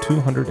 episode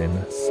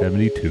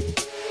 272.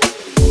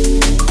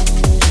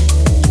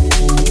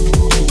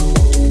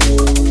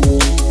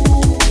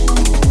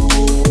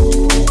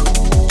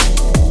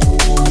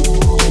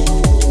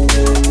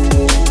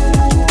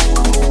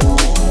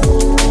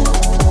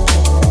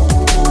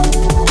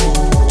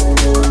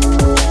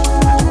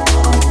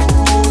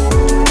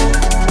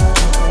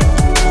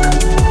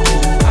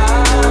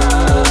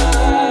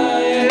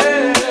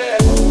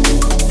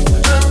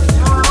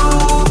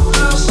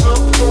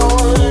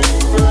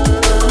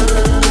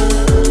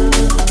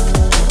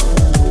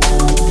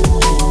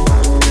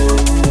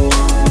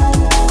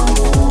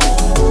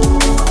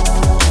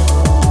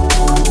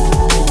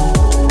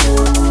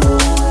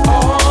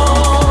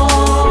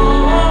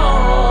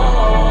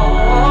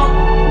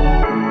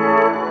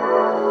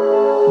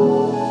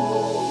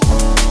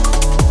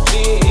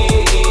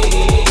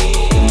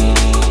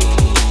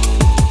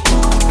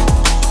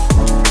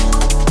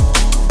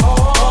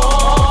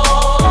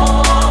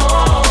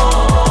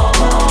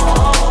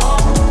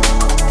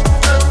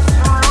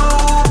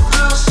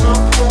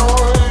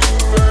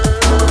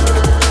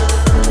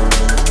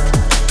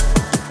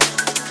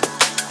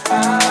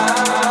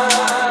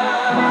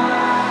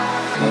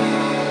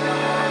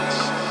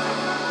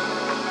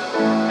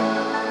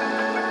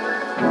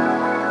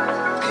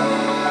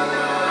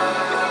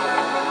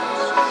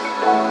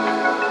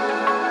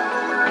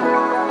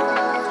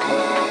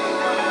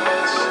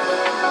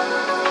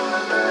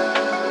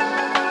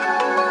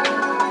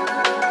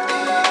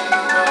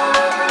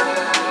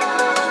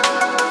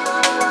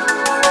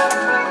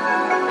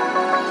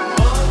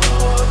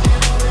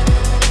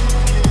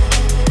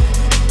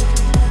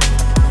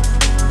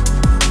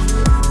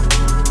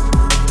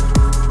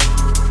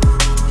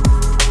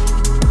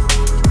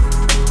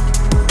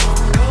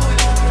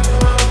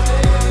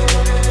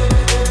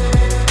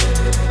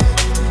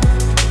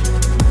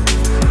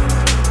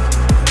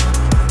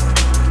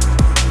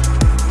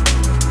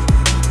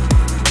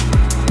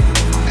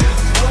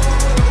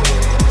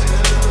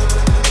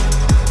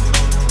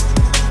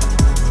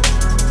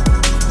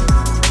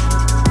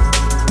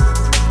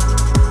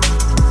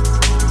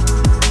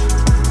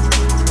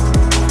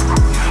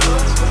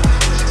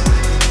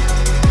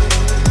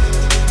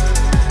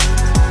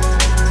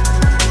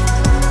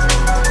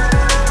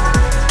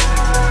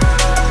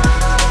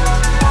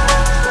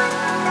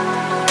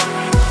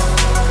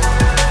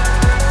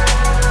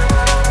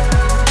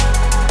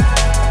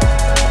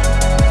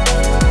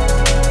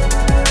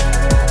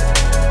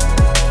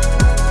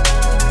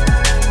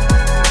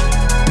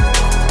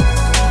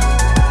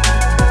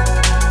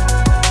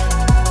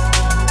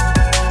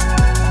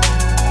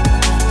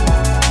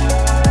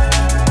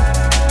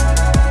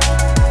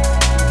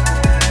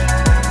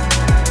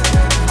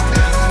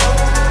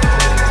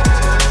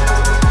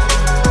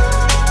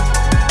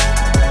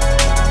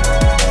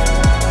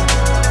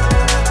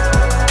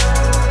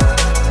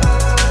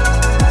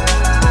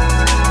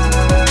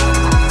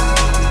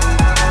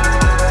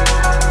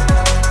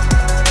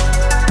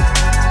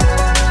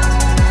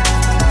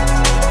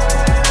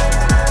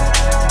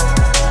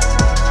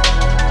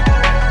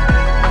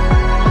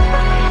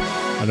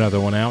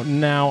 Another one out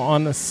now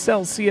on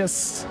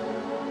Celsius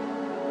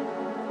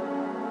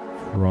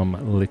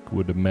from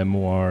Liquid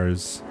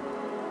Memoirs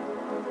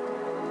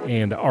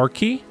and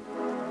Arkii.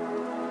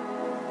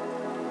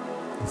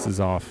 This is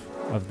off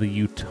of the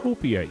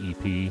Utopia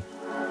EP.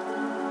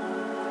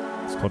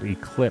 It's called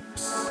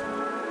Eclipse.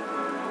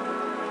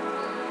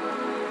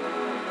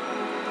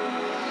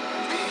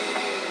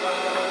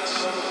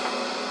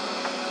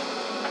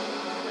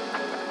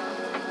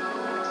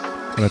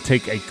 I'm going to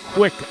take a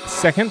quick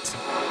second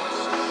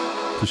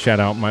to shout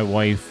out my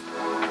wife,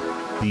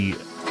 the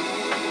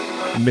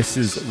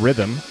Mrs.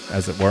 Rhythm,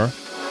 as it were,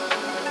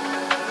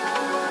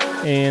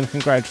 and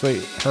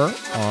congratulate her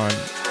on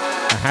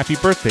a happy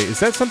birthday. Is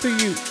that something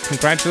you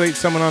congratulate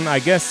someone on? I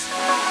guess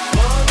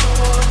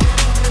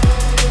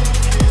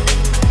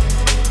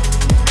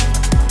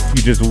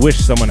you just wish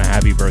someone a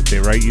happy birthday,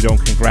 right? You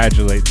don't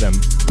congratulate them.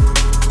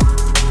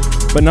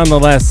 But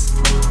nonetheless,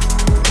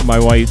 my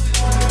wife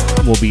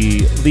will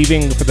be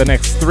leaving for the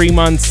next 3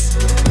 months.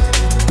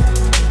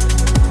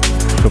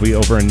 She'll be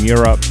over in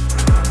Europe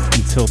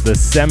until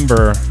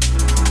December.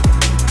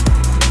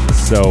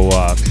 So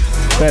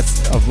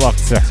best of luck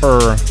to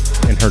her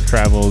in her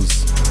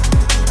travels.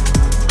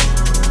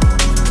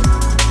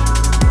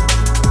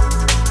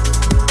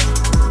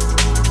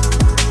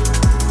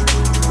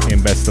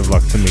 And best of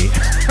luck to me.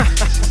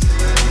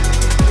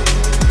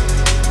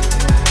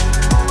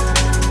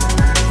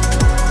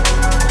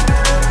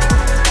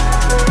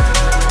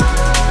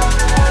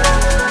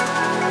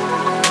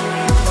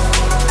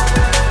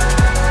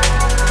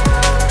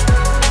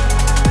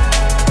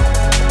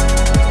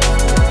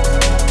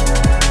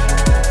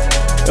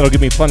 It'll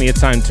give me plenty of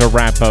time to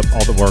wrap up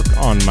all the work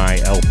on my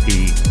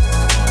LP.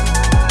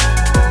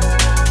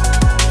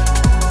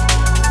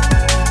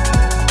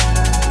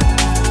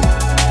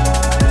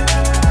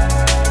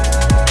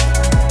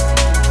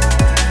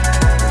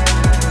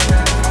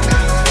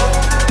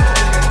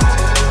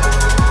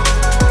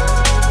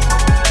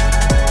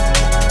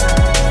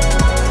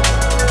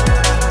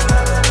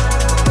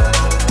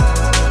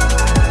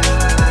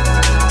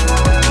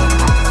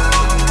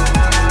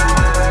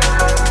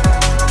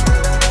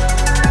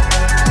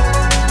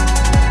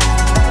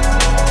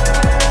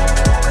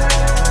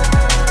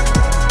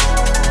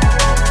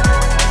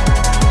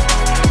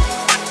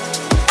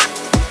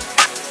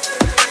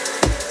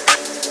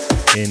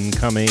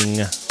 incoming.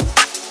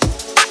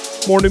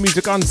 More new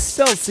music on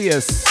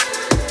Celsius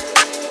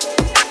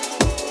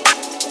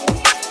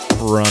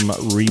from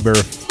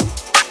Reburf.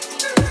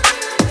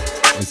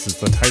 This is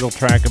the title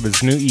track of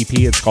his new EP.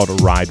 It's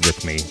called Ride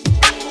With Me.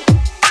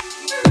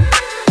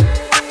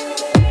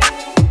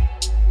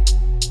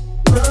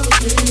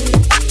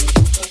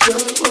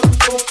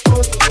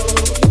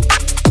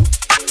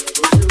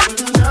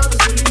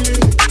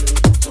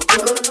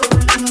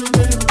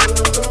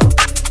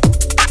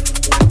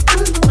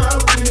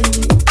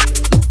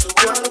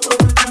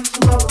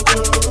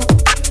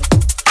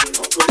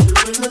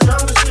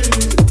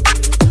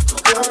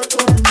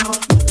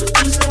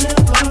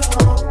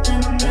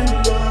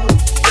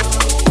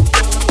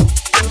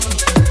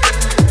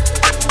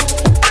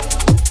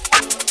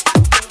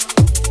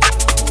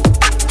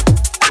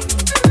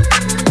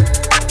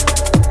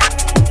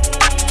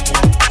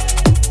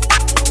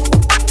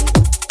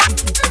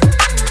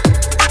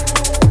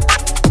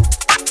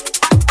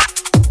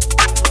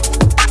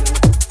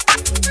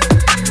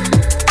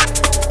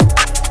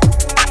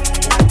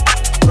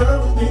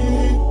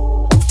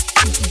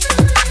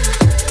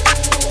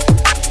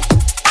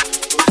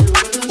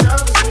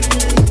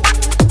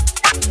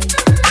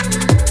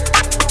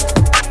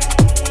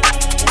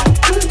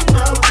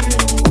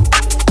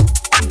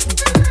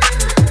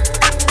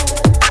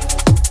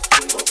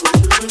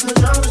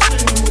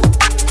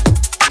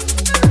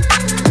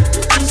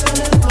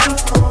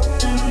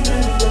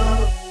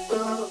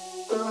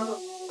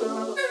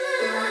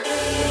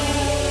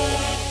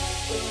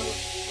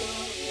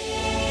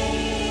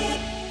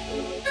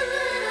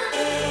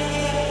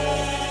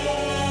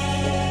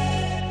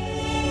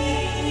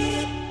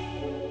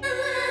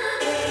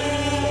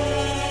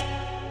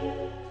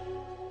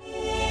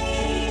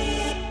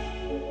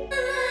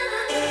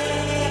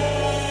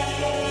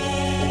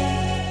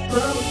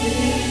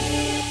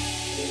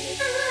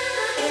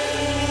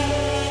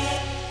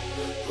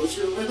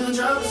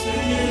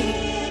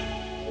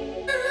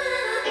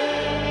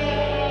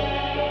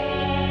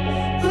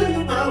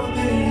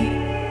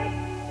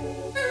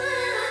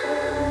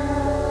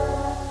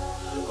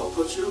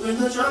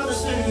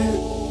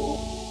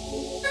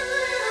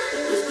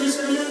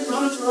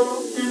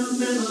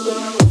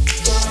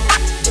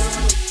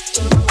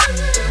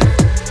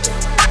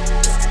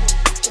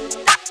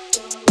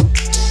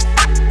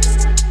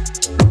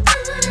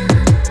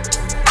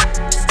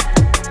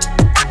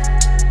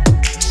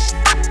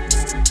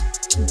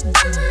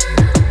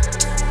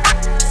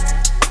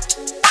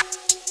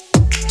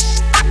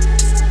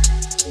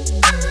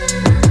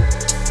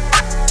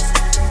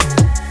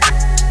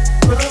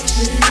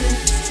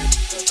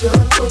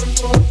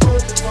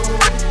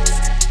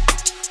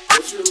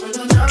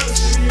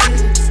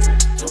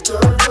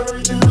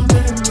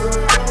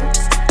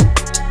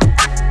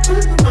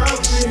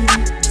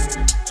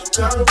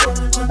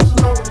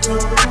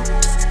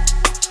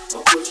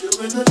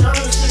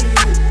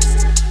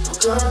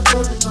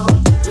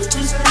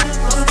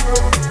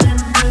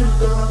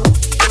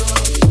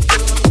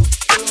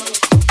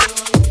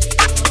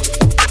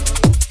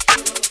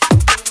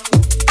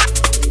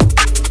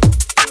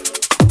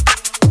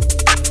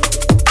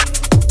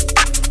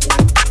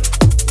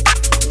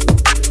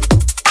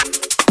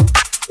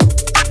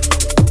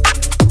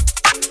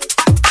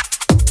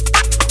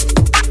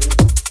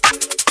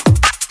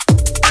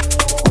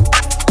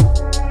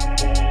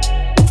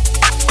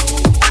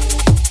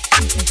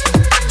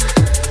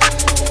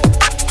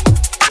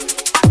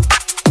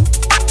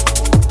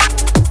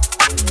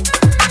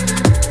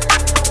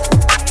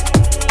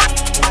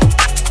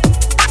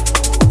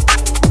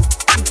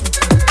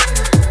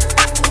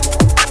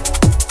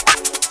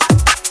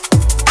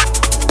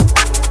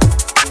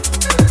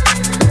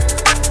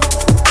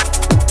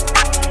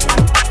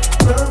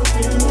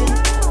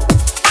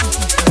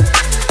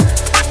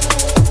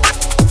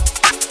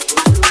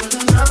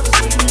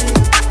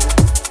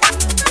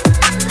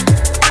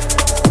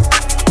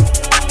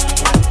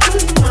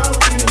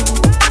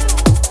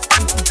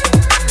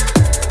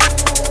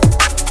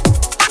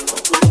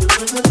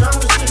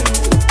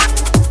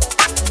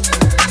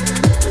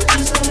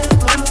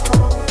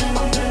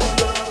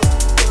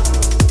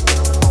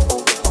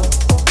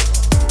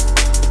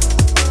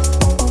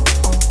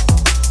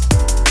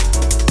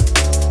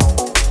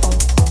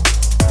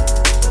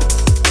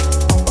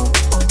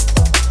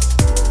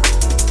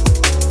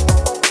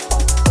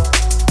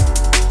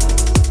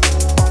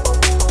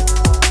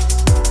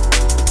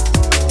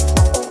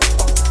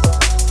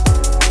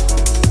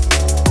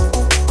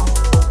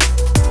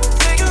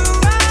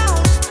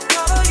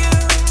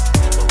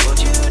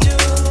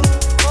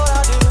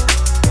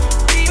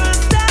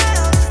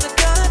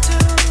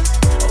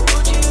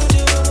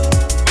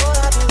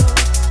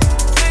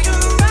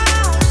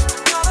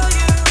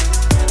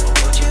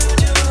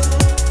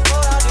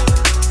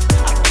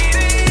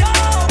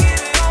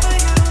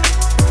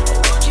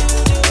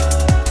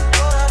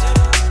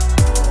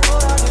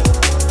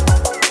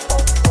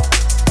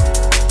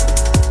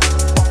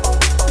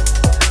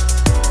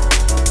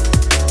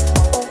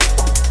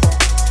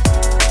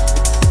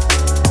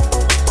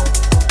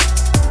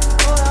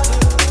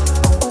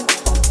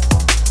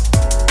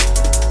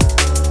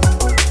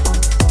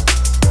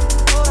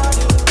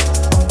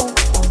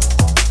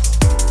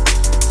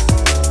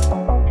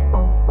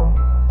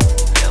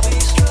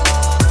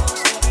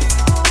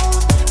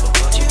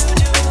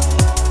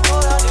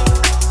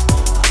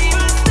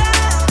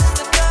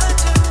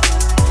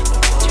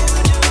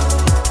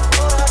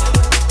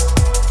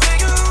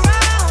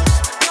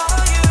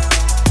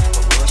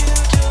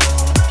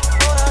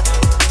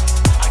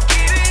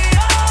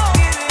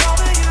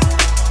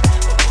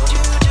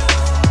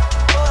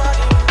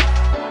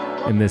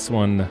 And this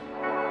one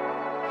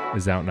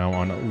is out now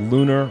on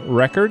Lunar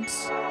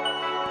Records.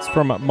 It's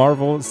from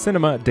Marvel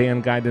Cinema,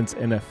 Dan Guidance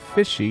and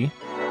Fishy.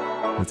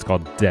 It's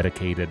called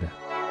Dedicated.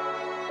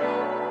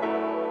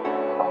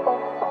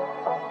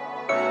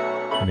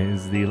 And it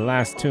is the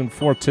last tune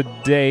for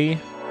today.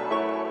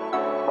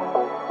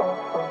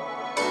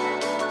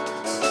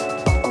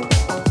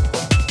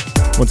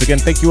 Once again,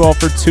 thank you all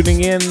for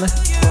tuning in.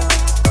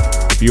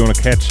 If you want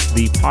to catch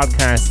the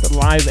podcast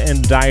live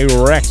and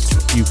direct,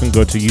 you can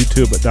go to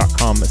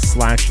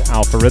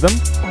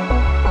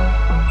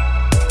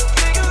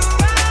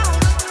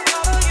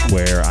youtube.com/alpharhythm,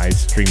 where I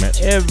stream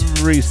it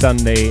every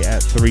Sunday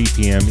at 3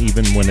 p.m.,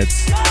 even when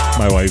it's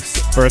my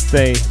wife's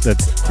birthday.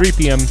 That's 3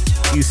 p.m.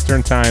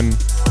 Eastern Time.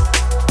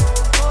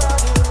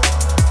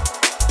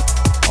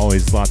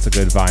 Always lots of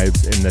good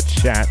vibes in the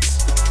chat.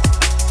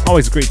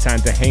 Always a great time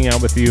to hang out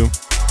with you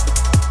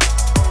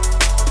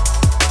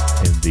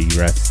and the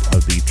rest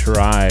of the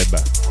tribe.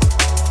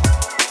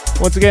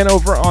 Once again,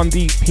 over on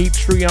the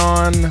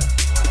Patreon,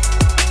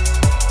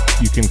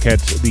 you can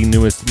catch the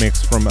newest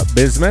mix from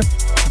Bismuth.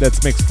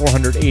 That's mix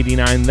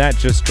 489. That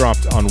just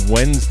dropped on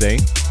Wednesday.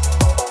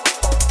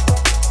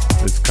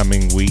 This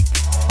coming week,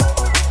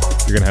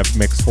 you're going to have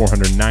mix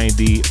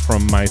 490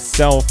 from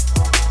myself.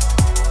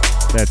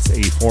 That's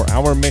a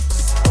 4-hour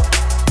mix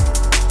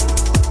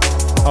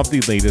of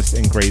the latest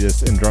and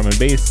greatest in drum and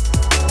bass.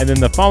 And then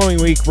the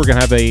following week, we're going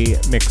to have a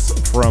mix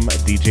from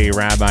DJ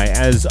Rabbi.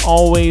 As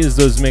always,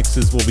 those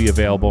mixes will be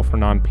available for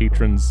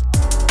non-patrons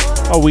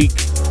a week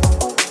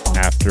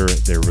after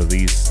their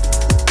release.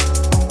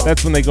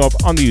 That's when they go up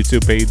on the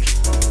YouTube page.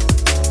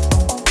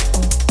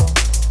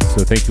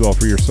 So thank you all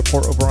for your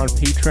support over on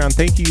Patreon.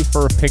 Thank you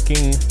for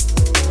picking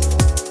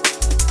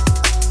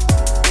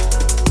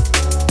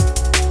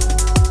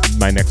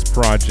my next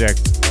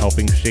project,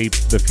 helping shape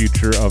the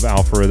future of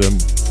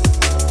Alpharhythm.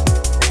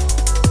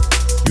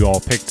 You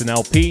all picked an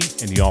LP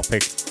and you all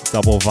picked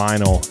double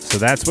vinyl. So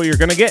that's what you're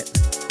going to get.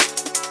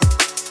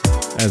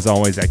 As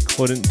always, I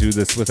couldn't do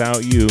this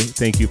without you.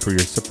 Thank you for your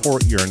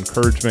support, your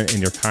encouragement, and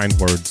your kind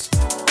words.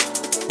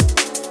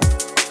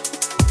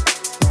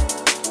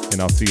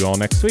 And I'll see you all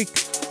next week.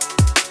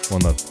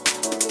 One love.